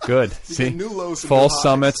 Good. You See, get new lows, and false new highs.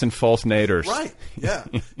 summits and false naders. Right. Yeah.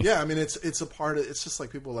 Yeah. I mean, it's a part of. It's just like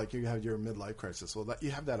people like you have your midlife crisis. Well, you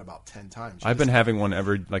have that about 10 times. I've been having one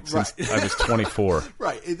since I was 24.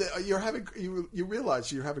 Right. You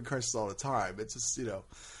realize you're having crisis all the time. It's just, you know,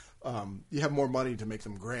 you have more money to make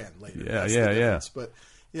them grand later. Yeah. That's Yeah. the Yeah. difference. But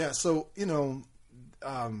yeah. So, you know,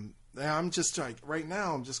 I'm just like right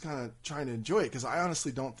now. I'm just kind of trying to enjoy it because I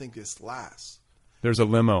honestly don't think this lasts. There's a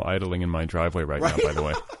limo idling in my driveway right now, by the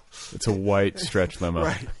way. It's a white stretch limo.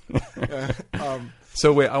 Right.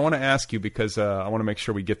 So wait, I want to ask you because I want to make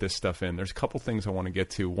sure we get this stuff in. There's a couple things I want to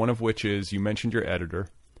get to. One of which is you mentioned your editor.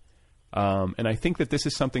 And I think that this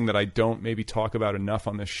is something that I don't maybe talk about enough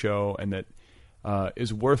on this show and that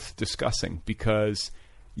is worth discussing because,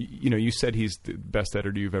 you know, you said he's the best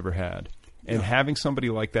editor you've ever had. And having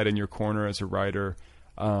somebody like that in your corner as a writer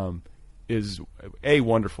is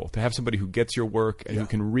wonderful to have somebody who gets your work and who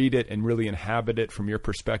can read it and really inhabit it from your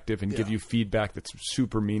perspective and give you feedback that's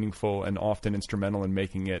super meaningful and often instrumental in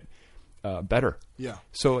making it better. Yeah.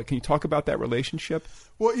 So can you talk about that relationship?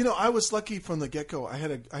 Well, you know, I was lucky from the get-go. I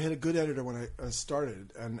had a good editor when I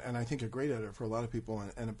started, and I think a great editor for a lot of people,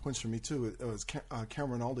 and it points for me too. It was Cam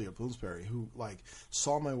Rinaldi of Bloomsbury, who like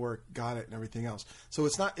saw my work, got it, and everything else. So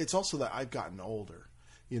it's also that I've gotten older,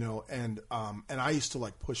 you know, and I used to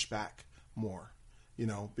like push back more, you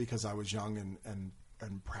know, because I was young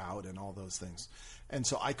and proud and all those things, and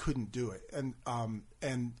so I couldn't do it.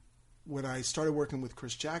 And when I started working with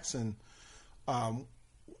Chris Jackson, I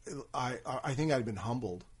think I'd been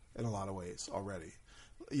humbled in a lot of ways already.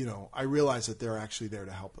 You know, I realized that they're actually there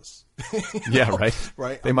to help us. Yeah, right.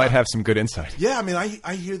 Right. They might have some good insight. Yeah, I mean,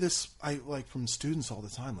 I hear this like from students all the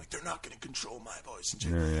time, like they're not going to control my voice.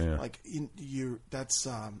 And like that's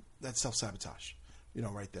self-sabotage, you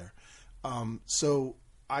know, right there. So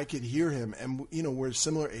I could hear him, and you know, we're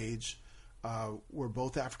similar age. We're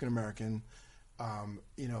both African American.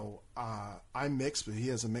 You know, I'm mixed, but he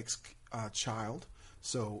has a mixed child.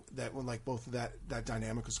 So that when like both of that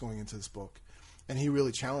dynamic was going into this book, and he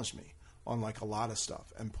really challenged me on like a lot of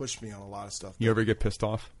stuff and pushed me on a lot of stuff. You ever get pissed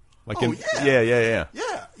off? Like yeah.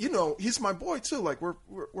 Yeah. You know, he's my boy too. Like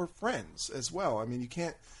we're friends as well. I mean,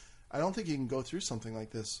 I don't think you can go through something like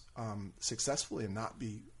this successfully and not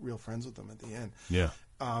be real friends with them at the end. Yeah.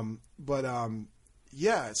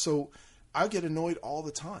 So I get annoyed all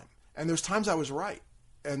the time. And there's times I was right.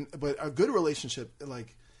 But a good relationship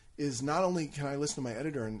like is not only can I listen to my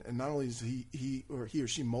editor and not only is he or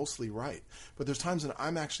she mostly right, but there's times that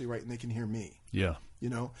I'm actually right and they can hear me. Yeah. You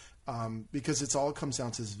know, because it's all comes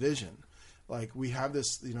down to his vision. Like we have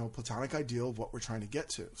this, you know, platonic ideal of what we're trying to get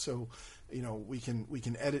to. So, you know, we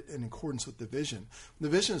can edit in accordance with the vision. The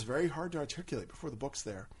vision is very hard to articulate before the book's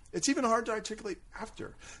there. It's even hard to articulate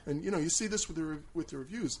after. And you know, you see this with the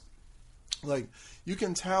reviews. Like you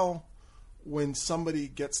can tell when somebody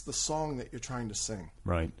gets the song that you're trying to sing.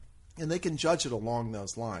 Right. And they can judge it along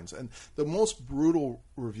those lines. And the most brutal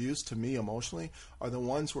reviews to me emotionally are the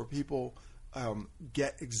ones where people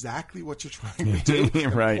get exactly what you're trying to do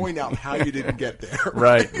and right. point out how you didn't get there.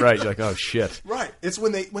 Right. You're like, oh shit. Right. It's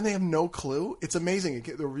when they have no clue. It's amazing.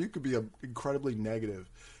 The review could be incredibly negative,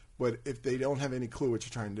 but if they don't have any clue what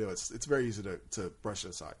you're trying to do, it's very easy to brush it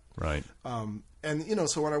aside. Right. And you know,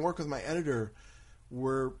 so when I work with my editor,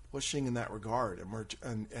 we're pushing in that regard,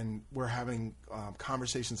 and we're having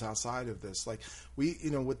conversations outside of this. Like we,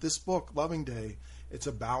 you know, with this book, Loving Day, it's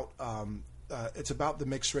about the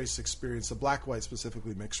mixed race experience, the black-white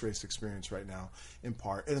specifically mixed race experience right now, in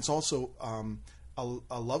part, and it's also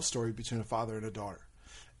a love story between a father and a daughter,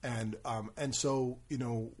 and so you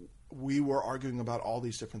know we were arguing about all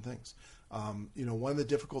these different things. You know, one of the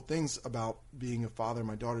difficult things about being a father,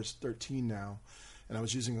 my daughter's 13 now. and I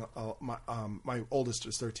was using my oldest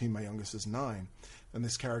is 13, my youngest is 9, and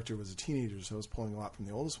this character was a teenager, so I was pulling a lot from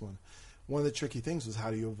the oldest one. One of the tricky things was how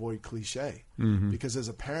do you avoid cliche? Because as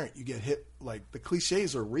a parent, you get hit, like, the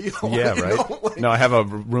cliches are real. Yeah, right. Like, no, I have a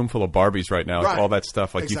room full of Barbies right now. Right. All that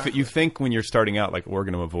stuff. Like Exactly. you think when you're starting out, like, we're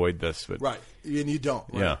going to avoid this, but right, and you don't.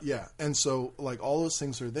 Right? Yeah. And so, like, all those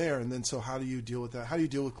things are there, and then so how do you deal with that? How do you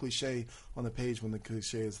deal with cliche on the page when the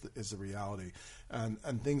cliche is the reality,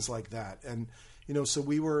 and things like that? And so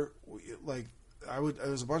there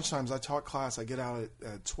was a bunch of times I taught class. I get out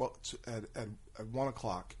at 12 at 1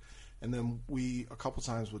 o'clock. And then we a couple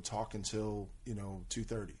times would talk until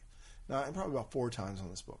 2:30. Now, and probably about 4 times on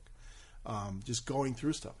this book, just going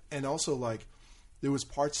through stuff. And also, like, there was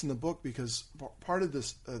parts in the book because part of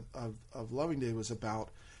this of Loving Day was about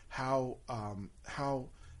how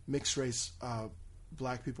mixed race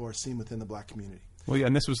black people are seen within the black community. Well, yeah,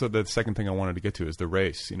 and this was the second thing I wanted to get to is the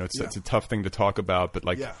race. It's a tough thing to talk about, but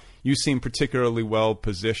you seem particularly well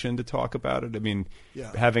positioned to talk about it. I mean,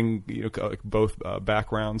 having both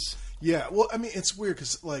backgrounds. Yeah, well, I mean, it's weird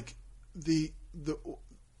because like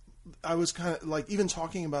I was kind of like even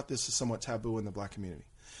talking about this is somewhat taboo in the black community.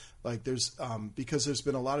 Like there's because there's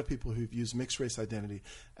been a lot of people who've used mixed race identity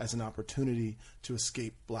as an opportunity to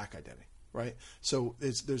escape black identity. Right, so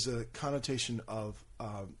there's a connotation of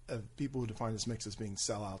people who define as mixed as being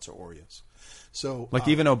sellouts or Oreos. So, like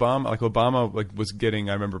even Obama, was getting,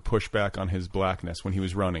 I remember, pushback on his blackness when he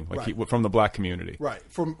was running, from the black community. Right,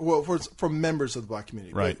 from members of the black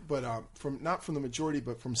community. Right, but from not from the majority,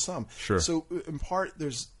 but from some. Sure. So in part,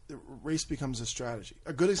 race becomes a strategy.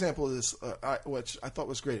 A good example of this, which I thought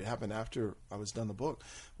was great, it happened after I was done the book,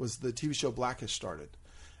 was the TV show Blackish started.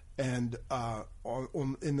 And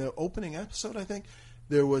in the opening episode, I think,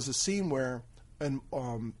 there was a scene where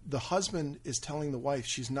the husband is telling the wife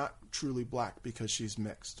she's not truly black because she's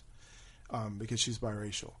mixed, because she's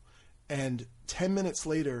biracial. And 10 minutes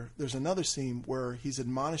later, there's another scene where he's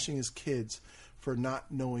admonishing his kids for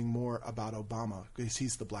not knowing more about Obama because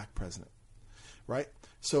he's the black president. Right?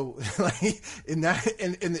 So in that,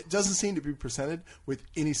 and it doesn't seem to be presented with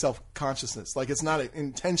any self-consciousness. Like it's not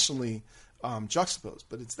intentionally juxtaposed,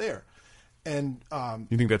 but it's there. And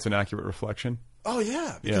you think that's an accurate reflection? Oh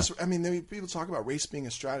yeah, because I mean, people talk about race being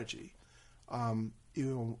a strategy, at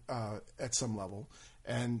some level,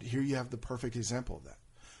 and here you have the perfect example of that.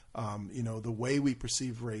 The way we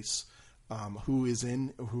perceive race, who is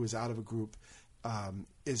in or who is out of a group,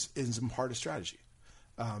 is in part a strategy.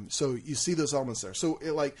 So you see those elements there. So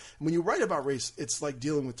like when you write about race, it's like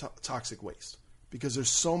dealing with toxic waste. Because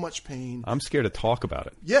there's so much pain. I'm scared to talk about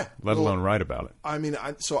it. Yeah. Let alone write about it. I mean,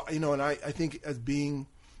 I think as being,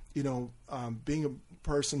 being a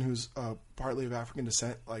person who's partly of African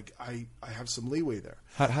descent, like I have some leeway there.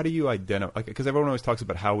 How do you identify? Because everyone always talks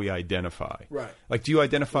about how we identify. Right. Like, do you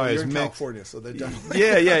identify as you're in mixed? California, so they're definitely.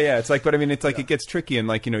 Yeah. It's like, but I mean, it's like it gets tricky, and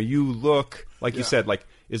like you look like you said, like,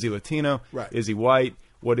 is he Latino? Right. Is he white?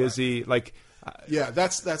 What is he like? Yeah,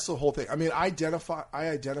 that's the whole thing. I mean, I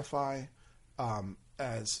identify.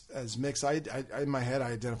 As mixed, I in my head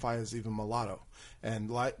I identify as even mulatto,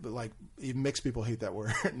 and like even mixed people hate that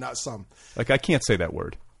word, not some. Like I can't say that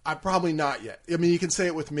word. I probably not yet. I mean, you can say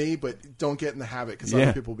it with me, but don't get in the habit because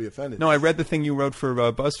other people will be offended. No, I read the thing you wrote for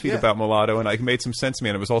BuzzFeed about mulatto, and it made some sense to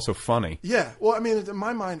me, and it was also funny. Yeah, well, I mean, in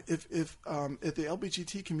my mind, if the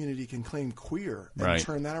LGBT community can claim queer and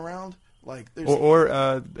turn that around. Like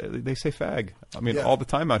or they say fag. I mean, all the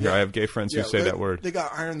time out here, I have gay friends who say that word. They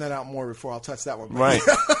got to iron that out more before I'll touch that one. Right.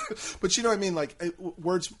 But you know what I mean? Like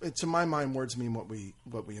words, to my mind, words mean what we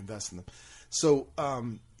invest in them. So,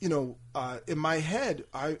 in my head,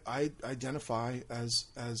 I identify as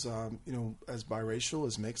biracial,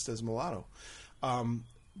 as mixed, as mulatto.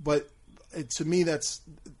 But to me, that's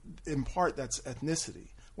in part that's ethnicity.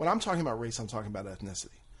 When I'm talking about race, I'm talking about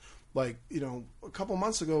ethnicity. Like, a couple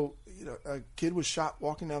months ago, a kid was shot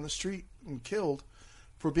walking down the street and killed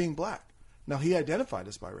for being black. Now, he identified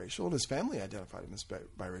as biracial, and his family identified him as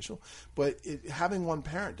biracial. But having one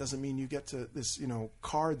parent doesn't mean you get to this,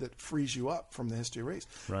 card that frees you up from the history of race.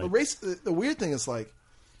 Right. But race, the weird thing is,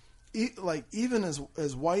 even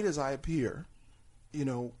as white as I appear,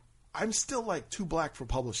 I'm still, too black for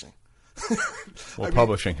publishing.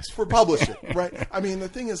 Publishing is for publishing, right? I mean, the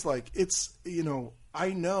thing is, it's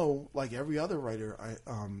I know, like every other writer,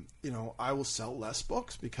 I will sell less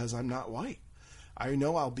books because I'm not white. I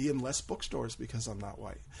know I'll be in less bookstores because I'm not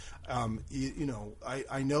white.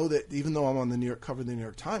 I know that even though I'm on the cover of the New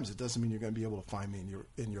York Times, it doesn't mean you're going to be able to find me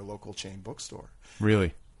in your local chain bookstore.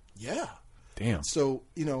 Really? Yeah. Damn. So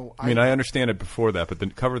I understand it before that, but the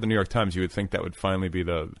cover of the New York Times, you would think that would finally be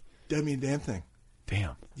the damn thing.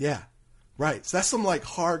 Damn. Yeah. Right. So that's some like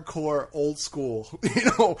hardcore old school, you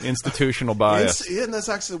know, institutional bias. And that's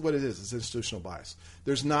actually what it is. It's institutional bias.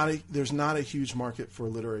 There's not a huge market for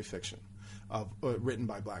literary fiction written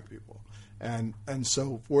by black people. And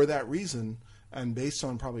so for that reason, and based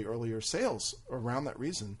on probably earlier sales around that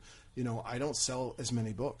reason, you know, I don't sell as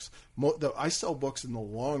many books. I sell books in the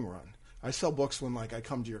long run. I sell books when like I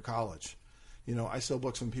come to your college. You know, I sell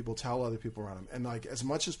books when people tell other people around them. And like as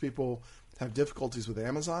much as people have difficulties with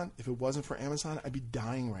Amazon, if it wasn't for Amazon, I'd be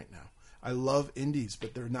dying right now. I love indies,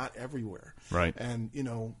 but they're not everywhere. Right. And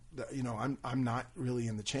I'm not really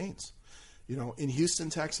in the chains. You know, in Houston,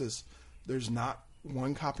 Texas, there's not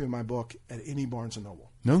one copy of my book at any Barnes and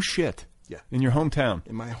Noble. No shit. Yeah. In your hometown.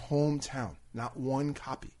 In my hometown, not one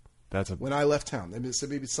copy. That's when I left town. Maybe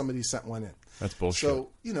somebody sent one in. That's bullshit. So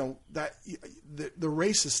you know that the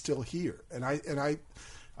race is still here, and I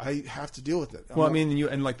have to deal with it. Well, I mean,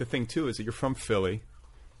 and like the thing too is that you're from Philly,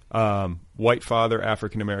 white father,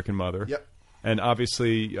 African American mother. Yep. And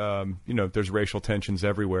obviously, there's racial tensions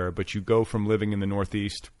everywhere. But you go from living in the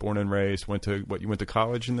Northeast, born and raised, you went to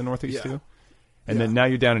college in the Northeast too, and then now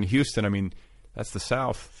you're down in Houston. I mean, that's the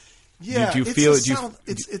South. Yeah, do you feel it?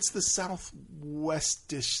 It's the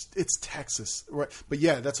Southwestish. It's Texas, right? But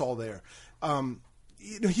yeah, that's all there.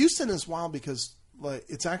 Houston is wild because like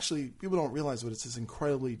it's actually people don't realize, but it's this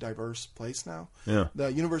incredibly diverse place now. Yeah,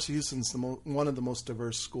 the University of Houston's one of the most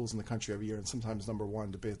diverse schools in the country every year, and sometimes number one,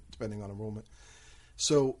 depending on enrollment.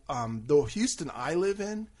 So the Houston I live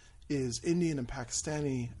in is Indian and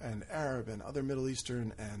Pakistani and Arab and other Middle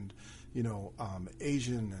Eastern and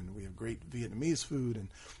Asian, and we have great Vietnamese food, and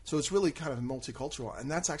so it's really kind of multicultural.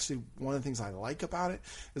 And that's actually one of the things I like about it.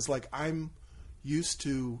 Is like I'm used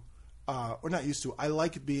to, or not used to. I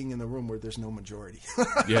like being in the room where there's no majority.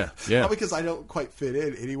 Yeah. Not because I don't quite fit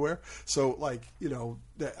in anywhere. So like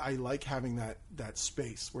that I like having that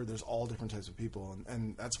space where there's all different types of people,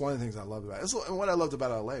 and that's one of the things I love about it. And what I loved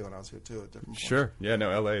about LA when I was here too. At different points. Sure. Yeah.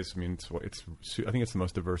 No. LA is. I mean, it's. I think it's the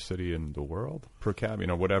most diverse city in the world per cap.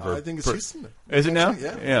 Whatever. I think it's Houston. Is it now?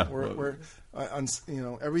 Yeah. Yeah. We're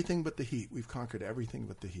everything but the heat. We've conquered everything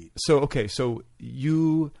but the heat. So okay. So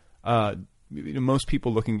you. Most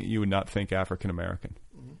people looking at you would not think African American.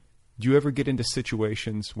 Mm-hmm. Do you ever get into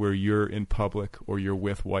situations where you're in public, or you're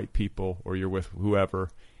with white people, or you're with whoever,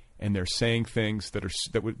 and they're saying things that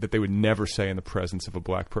they would never say in the presence of a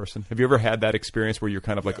black person? Have you ever had that experience where you're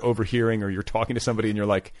kind of like overhearing, or you're talking to somebody and you're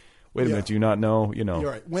like, "Wait a minute, do you not know?" You're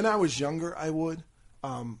right. When I was younger, I would.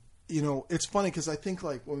 It's funny because I think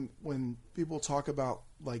like when people talk about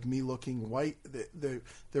like me looking white,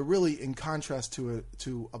 they're really in contrast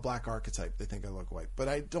to a black archetype. They think I look white, but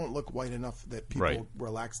I don't look white enough that people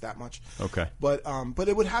relax that much. Okay. But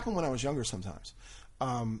it would happen when I was younger sometimes.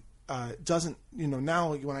 Doesn't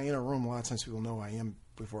now when I enter a room, a lot of times people know who I am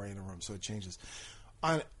before I enter a room, so it changes.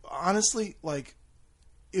 Honestly, like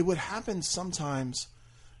it would happen sometimes.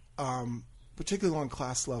 Particularly on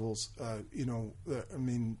class levels, I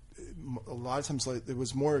mean, a lot of times like, there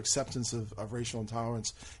was more acceptance of racial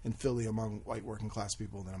intolerance in Philly among white working class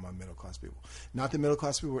people than among middle class people. Not that middle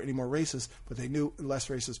class people were any more racist, but they knew less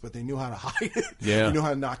racist, but they knew how to hide it. Yeah, they knew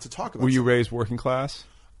how not to talk about. Were you raised working class?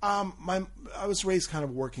 I was raised kind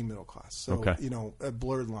of working middle class, so okay. A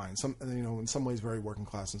blurred line. Some in some ways very working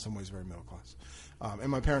class, in some ways very middle class.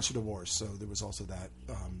 And my parents were divorced, so there was also that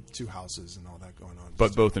 2 houses and all that going on.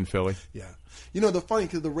 But both in Philly? Yeah. The funny,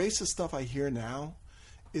 because the racist stuff I hear now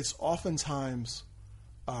is oftentimes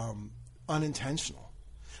unintentional.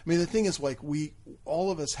 I mean, the thing is, like,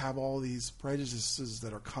 all of us have all these prejudices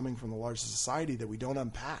that are coming from the larger society that we don't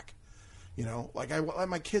unpack. Like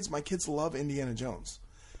my kids love Indiana Jones.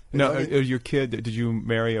 No, your kid, did you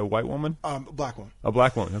marry a white woman? A black one. A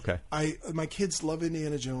black woman, okay. My kids love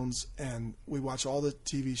Indiana Jones, and we watch all the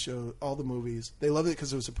TV shows, all the movies. They love it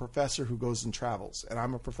because it was a professor who goes and travels, and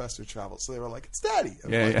I'm a professor who travels. So they were like, "It's Daddy."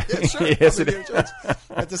 Yeah, sure. Yes, it is.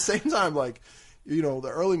 At the same time, like,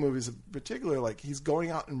 the early movies in particular, like he's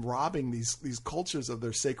going out and robbing these cultures of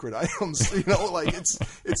their sacred items. Like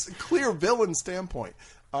it's a clear villain standpoint.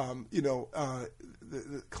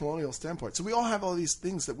 The colonial standpoint. So we all have all these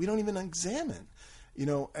things that we don't even examine,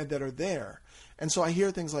 and that are there. And so I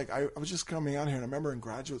hear things like, I was just coming out here, and I remember in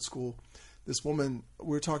graduate school, this woman,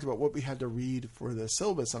 we were talking about what we had to read for the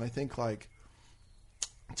syllabus, and I think like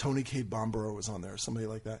Toni Cade Bambara was on there, or somebody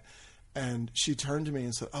like that. And she turned to me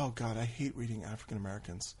and said, "Oh God, I hate reading African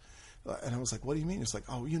Americans." And I was like, "What do you mean?" It's like,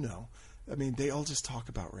 "Oh, I mean, they all just talk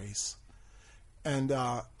about race." And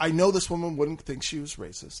I know this woman wouldn't think she was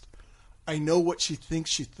racist. I know what she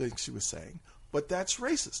thinks she was saying, but that's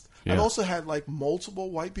racist. Yeah. I've also had like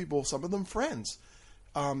multiple white people, some of them friends,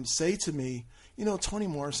 say to me, Toni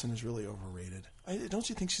Morrison is really overrated. Don't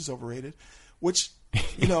you think she's overrated? Which,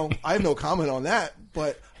 I have no comment on that,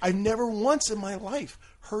 but I never once in my life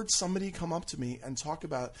heard somebody come up to me and talk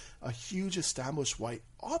about a huge established white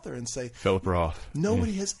author and say, Philip Roth.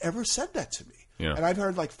 Nobody has ever said that to me. Yeah. And I've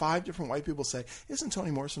heard like 5 different white people say, isn't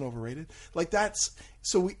Toni Morrison overrated? Like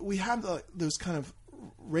so we have those kind of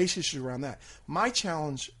race issues around that. My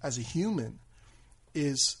challenge as a human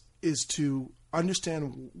is to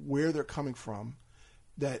understand where they're coming from,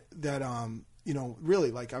 that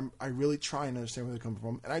really, like I really try and understand where they're coming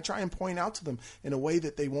from, and I try and point out to them in a way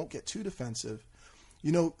that they won't get too defensive.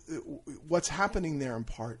 What's happening there in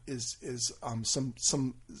part is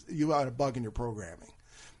some you got a bug in your programming,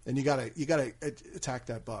 and you gotta attack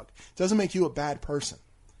that bug. It doesn't make you a bad person.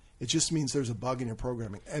 It just means there's a bug in your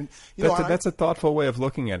programming, and that's a thoughtful way of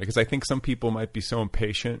looking at it, because I think some people might be so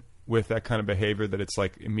impatient with that kind of behavior that it's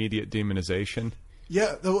like immediate demonization.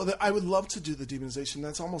 Yeah, I would love to do the demonization.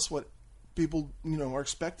 That's almost what people are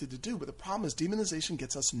expected to do. But the problem is demonization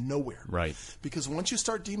gets us nowhere. Right. Because once you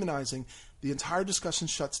start demonizing, the entire discussion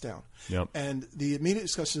shuts down. Yep. And the immediate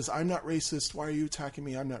discussion is, I'm not racist. Why are you attacking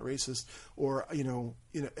me? I'm not racist. Or,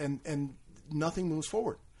 and nothing moves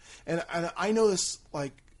forward. And I know this,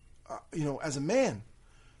 like, as a man,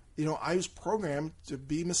 I was programmed to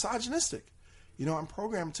be misogynistic. I'm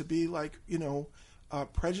programmed to be like,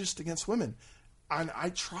 prejudiced against women. And I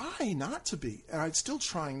try not to be, and I'm still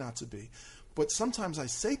trying not to be. But sometimes I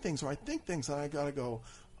say things or I think things and I got to go,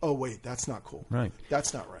 oh, wait, that's not cool. Right.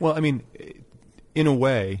 That's not right. Well, I mean, in a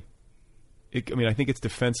way, I think it's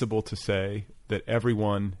defensible to say that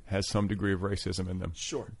everyone has some degree of racism in them.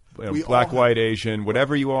 Sure. Black, white, Asian,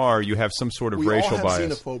 whatever you are, you have some sort of racial bias. We all have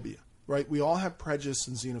xenophobia, right? We all have prejudice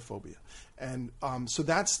and xenophobia. And so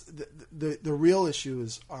that's the real issue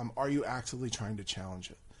is, are you actively trying to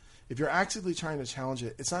challenge it? If you're actively trying to challenge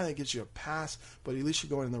it, it's not that it gets you a pass, but at least you're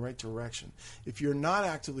going in the right direction. If you're not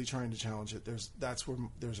actively trying to challenge it, that's where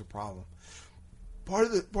there's a problem. Part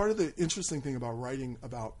of the interesting thing about writing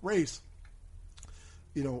about race,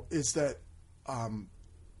 is that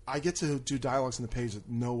I get to do dialogues on the page that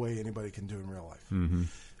no way anybody can do in real life. Mm-hmm.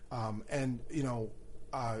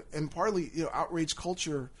 And partly, outrage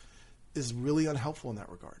culture is really unhelpful in that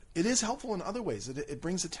regard. It is helpful in other ways. It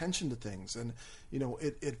brings attention to things, and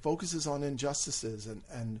it focuses on injustices,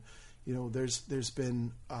 and there's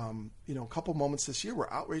been a couple moments this year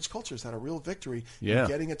where outrage culture has had a real victory in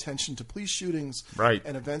getting attention to police shootings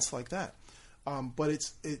and events like that. But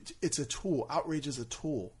it's a tool. Outrage is a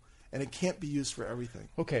tool, and it can't be used for everything.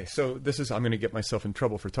 Okay, so I'm going to get myself in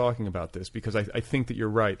trouble for talking about this, because I think that you're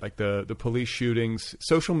right. Like the police shootings,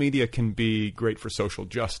 social media can be great for social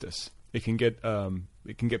justice. It can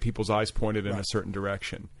get people's eyes pointed in a certain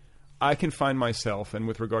direction. I can find myself, and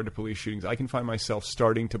with regard to police shootings, I can find myself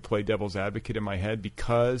starting to play devil's advocate in my head,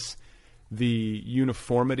 because the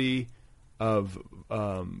uniformity of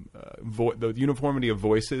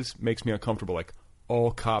voices makes me uncomfortable. Like,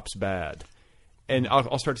 all cops bad, and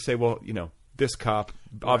I'll start to say, well, this cop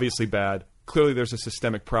obviously bad. Clearly, there's a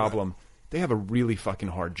systemic problem. They have a really fucking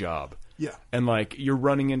hard job. Yeah, and like you're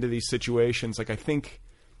running into these situations. Like I think.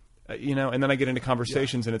 And then I get into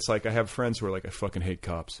conversations, and it's like I have friends who are like, I fucking hate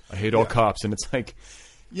cops. I hate all cops, and it's like,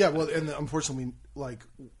 well, and unfortunately, like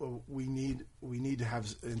we need to have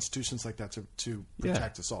institutions like that to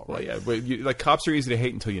protect us all. Right? Well, but cops are easy to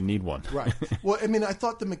hate until you need one. Right. Well, I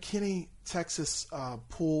thought the McKinney, Texas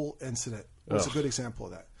pool incident was a good example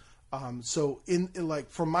of that. So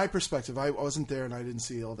from my perspective, I wasn't there and I didn't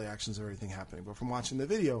see all the actions or anything happening, but from watching the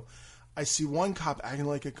video, I see one cop acting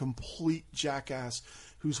like a complete jackass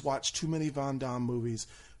who's watched too many Van Damme movies,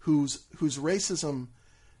 whose racism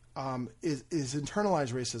is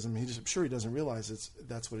internalized racism. I'm sure he doesn't realize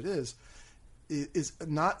that's what it is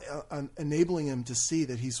not enabling him to see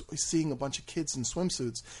that he's seeing a bunch of kids in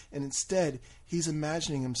swimsuits, and instead he's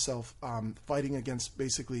imagining himself fighting against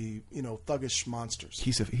basically thuggish monsters.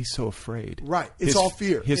 He's so afraid. Right, it's all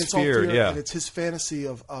fear. It's all fear, yeah, and it's his fantasy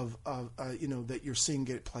of that you're seeing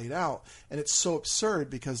get played out, and it's so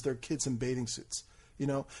absurd because they're kids in bathing suits.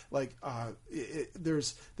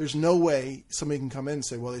 There's no way somebody can come in and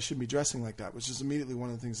say, well, they shouldn't be dressing like that, which is immediately one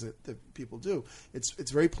of the things that people do.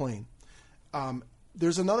 It's very plain.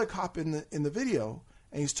 There's another cop in the video,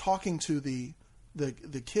 and he's talking to the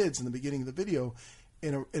kids in the beginning of the video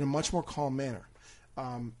in a much more calm manner,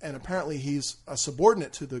 and apparently he's a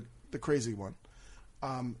subordinate to the crazy one,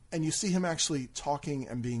 and you see him actually talking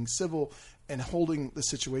and being civil and holding the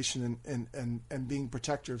situation and being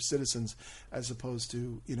protector of citizens as opposed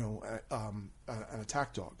to an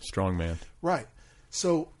attack dog. Strong man. Right.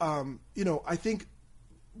 So I think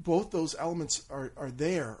both those elements are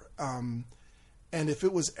there. And if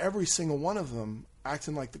it was every single one of them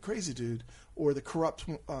acting like the crazy dude or the corrupt,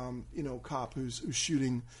 cop who's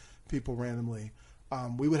shooting people randomly,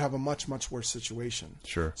 we would have a much, much worse situation.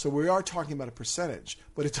 Sure. So we are talking about a percentage,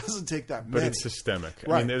 but it doesn't take that many. But it's systemic.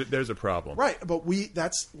 Right. I mean, there's a problem. Right. But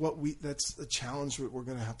that's the challenge that we're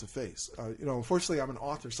going to have to face. Unfortunately, I'm an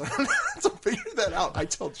author, so I don't have to figure that out. I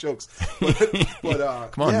tell jokes.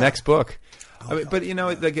 But come on, yeah. next book. I mean, but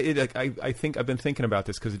I think I've been thinking about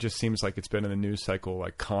this because it just seems like it's been in the news cycle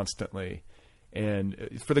like constantly,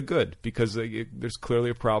 and for the good, because there's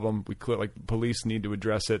clearly a problem. Police need to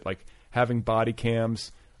address it. Like having body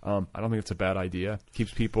cams, I don't think it's a bad idea.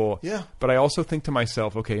 Keeps people. Yeah. But I also think to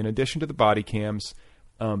myself, okay, in addition to the body cams,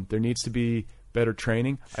 there needs to be better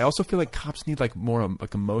training. I also feel like cops need like more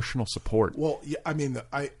like emotional support. Well, yeah, I mean,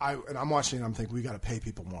 and I'm watching and I'm thinking we got to pay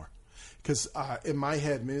people more. Because in my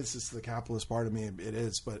head, maybe this is the capitalist part of me, it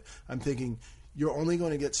is, but I'm thinking you're only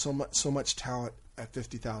going to get so much talent at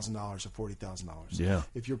 $50,000 or $40,000. Yeah.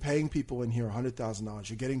 If you're paying people in here $100,000,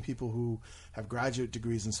 you're getting people who have graduate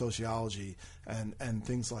degrees in sociology and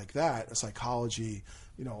things like that, psychology,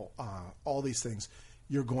 all these things.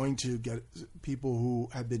 You're going to get people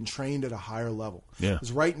who have been trained at a higher level. Yeah.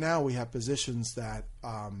 Because right now we have positions that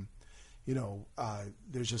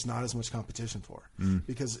there's just not as much competition for.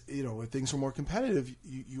 Because if things were more competitive,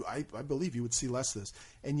 I believe you would see less of this.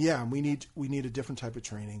 And yeah, we need a different type of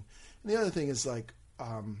training. And the other thing is like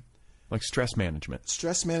stress management.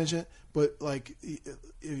 Stress management, but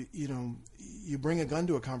you bring a gun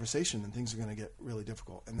to a conversation and things are going to get really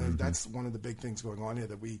difficult. And that's one of the big things going on here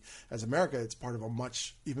that we, as America, it's part of a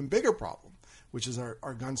much even bigger problem, which is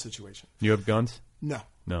our gun situation. You have guns? No.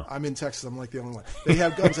 I'm in Texas. I'm like the only one. They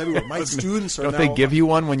have guns everywhere. My students are Don't now, they give you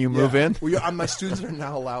one when you move in? Well, my students are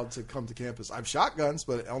now allowed to come to campus. I've shot guns,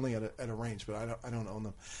 but only at a range. But I don't own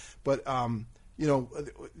them. But I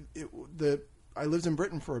lived in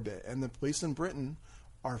Britain for a bit, and the police in Britain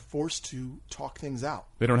are forced to talk things out.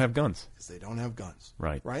 They don't have guns because they don't have guns.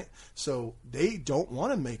 Right. So they don't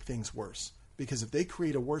want to make things worse. Because if they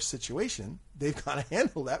create a worse situation, they've got to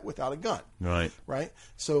handle that without a gun. Right.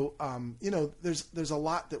 So, there's a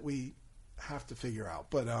lot that we have to figure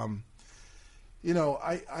out. But,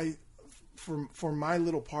 for my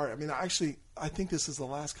little part, I mean, I think this is the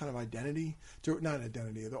last kind of identity. Not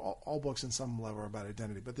identity. All books in some level are about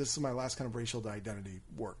identity. But this is my last kind of racial identity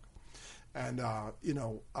work. And, What,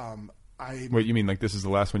 you mean like this is the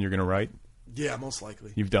last one you're going to write? Yeah, most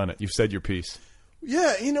likely. You've done it. You've said your piece.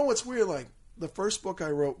 Yeah. What's weird? Like, the first book I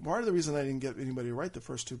wrote, part of the reason I didn't get anybody to write the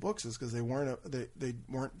first two books is because they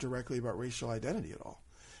weren't directly about racial identity at all,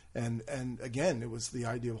 and again, it was the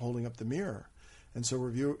idea of holding up the mirror, and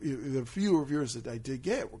so the few reviewers that I did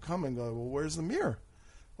get were coming and go, well, where's the mirror?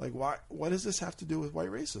 Like, why? What does this have to do with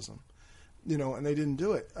white racism? And they didn't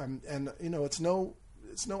do it, it's no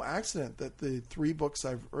accident that the 3 books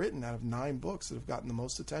I've written out of 9 books that have gotten the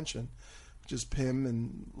most attention, which is Pym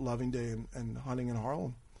and Loving Day and Hunting in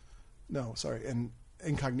Harlem. No, sorry, and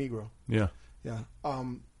Incognegro. Yeah.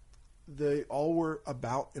 They all were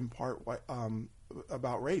about, in part,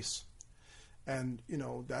 about race, and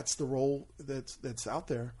that's the role that's out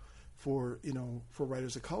there for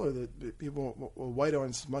writers of color. That people, white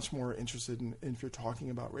audience, is much more interested in if you're talking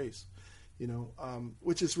about race,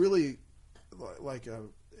 which is really like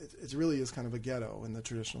it really is kind of a ghetto in the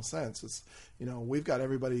traditional sense. It's we've got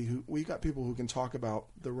people who can talk about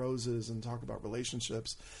the roses and talk about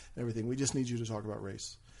relationships and everything. We just need you to talk about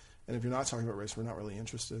race, and if you're not talking about race, we're not really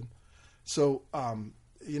interested. So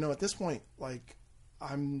at this point, like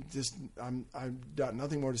I've got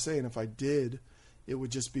nothing more to say, and if I did, it would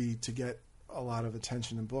just be to get a lot of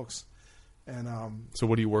attention in books. And so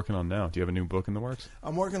what are you working on now? Do you have a new book in the works?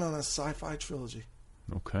 I'm working on a sci-fi trilogy.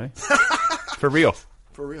 Okay. For real.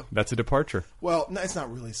 For real. That's a departure. Well, no, it's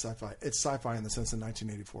not really sci-fi. It's sci-fi in the sense that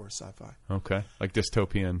 1984 is sci-fi. Okay. Like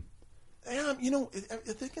dystopian. And,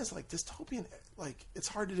 the thing is, like, dystopian, like, it's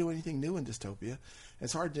hard to do anything new in dystopia.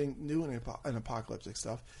 It's hard to do new in apocalyptic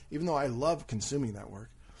stuff, even though I love consuming that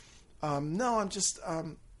work. No, I'm just,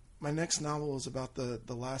 my next novel is about the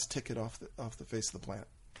last ticket off the face of the planet.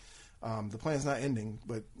 The planet's not ending,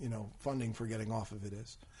 but, funding for getting off of it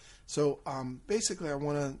is. So, basically, I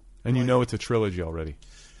want to... And it's a trilogy already.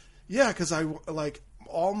 Yeah, because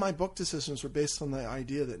all my book decisions were based on the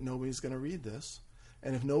idea that nobody's going to read this.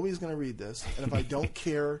 And if nobody's going to read this, and if I don't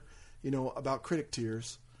care, about critic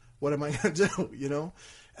tiers, what am I going to do,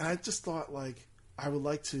 And I just thought, like, I would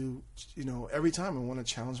like to, every time I want to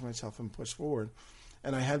challenge myself and push forward.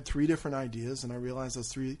 And I had 3 different ideas, and I realized those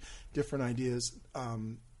 3 different ideas,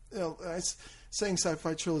 saying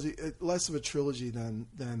sci-fi trilogy, less of a trilogy than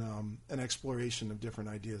an exploration of different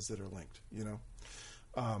ideas that are linked.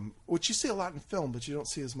 Which you see a lot in film, but you don't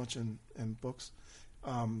see as much in books.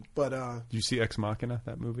 Did you see Ex Machina,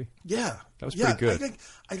 that movie? Yeah, that was pretty good.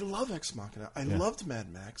 I love Ex Machina. I loved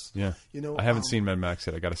Mad Max. Yeah, I haven't seen Mad Max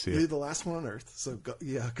yet. I got to see it. You're the last one on Earth, so go.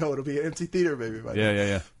 It'll be an empty theater, maybe.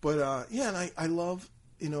 Yeah. But and I love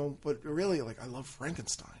but really, like, I love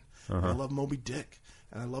Frankenstein. Uh-huh. I love Moby Dick,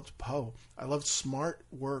 and I loved Poe. I loved smart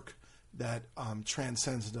work that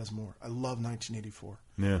transcends and does more. I love 1984.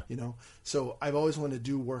 Yeah, so I've always wanted to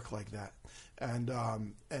do work like that,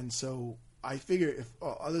 and so. I figure if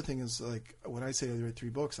other thing is, like, when I say I read 3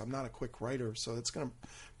 books, I'm not a quick writer, so it's going to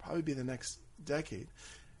probably be the next decade,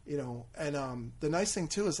 and the nice thing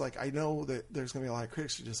too is, like, I know that there's going to be a lot of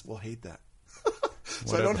critics who just will hate that.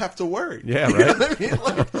 So I don't have to worry. Yeah, right. You know what I mean?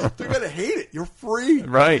 Like, they're going to hate it. You're free.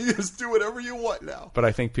 Right. You just do whatever you want now. But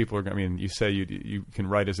I think people are, you say you can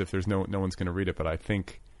write as if there's no one's going to read it, but I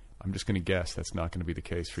think, I'm just going to guess that's not going to be the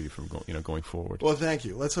case for you from going forward. Well, thank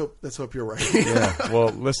you. Let's hope you're right. Yeah. Well,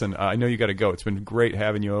 listen, I know you got to go. It's been great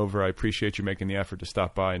having you over. I appreciate you making the effort to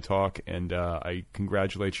stop by and talk, and I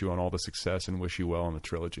congratulate you on all the success and wish you well on the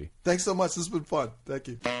trilogy. Thanks so much. This has been fun. Thank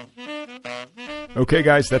you. Okay,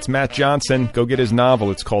 guys, that's Matt Johnson. Go get his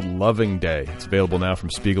novel. It's called Loving Day. It's available now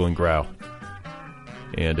from Spiegel and Grau,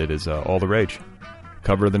 and it is all the rage.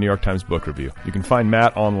 Cover of the New York Times Book Review. You can find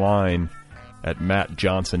Matt online at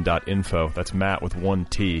mattjohnson.info. That's Matt with 1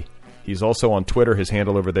 T. He's also on Twitter. His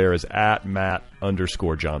handle over there is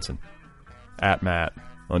 @Matt_Johnson.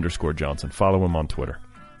 @Matt_Johnson. Follow him on Twitter.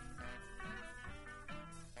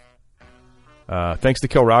 Thanks to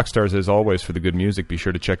Kill Rockstars, as always, for the good music. Be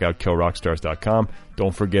sure to check out killrockstars.com.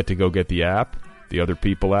 Don't forget to go get the app, the Other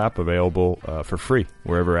People app, available for free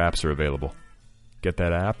wherever apps are available. Get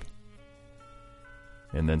that app,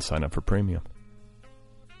 and then sign up for premium.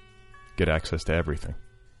 Get access to everything.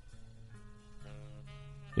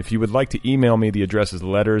 If you would like to email me, the address is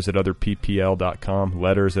letters@otherppl.com.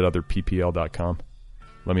 Letters@otherppl.com.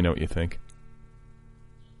 Let me know what you think.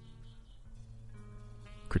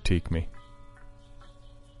 Critique me.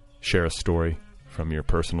 Share a story from your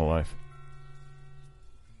personal life.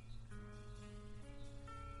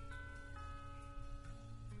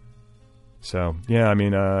 So, yeah,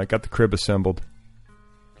 I got the crib assembled.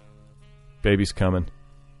 Baby's coming.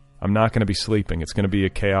 I'm not going to be sleeping. It's going to be a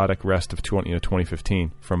chaotic rest of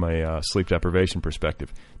 2015 from a sleep deprivation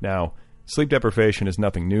perspective. Now, sleep deprivation is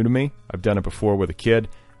nothing new to me. I've done it before with a kid.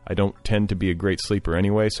 I don't tend to be a great sleeper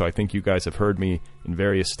anyway, so I think you guys have heard me in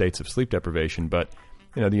various states of sleep deprivation. But,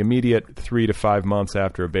 the immediate 3 to 5 months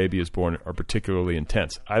after a baby is born are particularly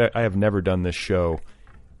intense. I have never done this show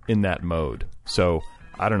in that mode. So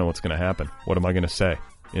I don't know what's going to happen. What am I going to say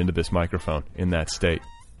into this microphone in that state?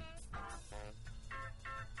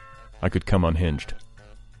 I could come unhinged.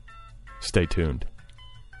 Stay tuned.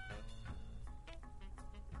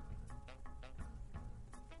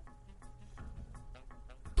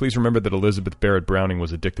 Please remember that Elizabeth Barrett Browning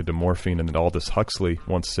was addicted to morphine, and that Aldous Huxley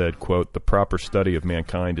once said, quote, "The proper study of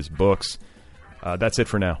mankind is books." That's it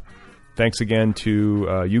for now. Thanks again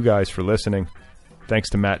to you guys for listening. Thanks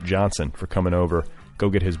to Matt Johnson for coming over. Go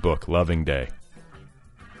get his book, Loving Day.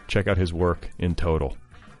 Check out his work in total.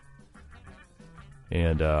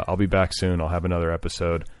 And I'll be back soon. I'll have another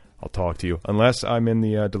episode. I'll talk to you, unless I'm in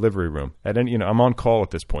the delivery room. I'm on call at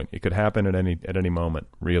this point. It could happen at any moment.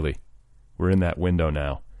 Really, we're in that window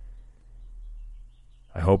now.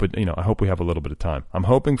 I hope I hope we have a little bit of time. I'm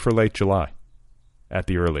hoping for late July, at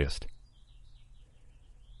the earliest.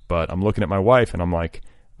 But I'm looking at my wife, and I'm like,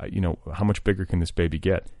 how much bigger can this baby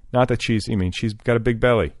get? Not that she's got a big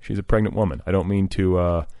belly. She's a pregnant woman. I don't mean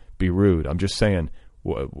to be rude. I'm just saying,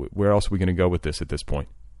 where else are we going to go with this at this point?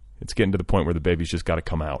 It's getting to the point where the baby's just got to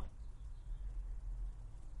come out.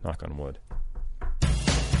 Knock on wood.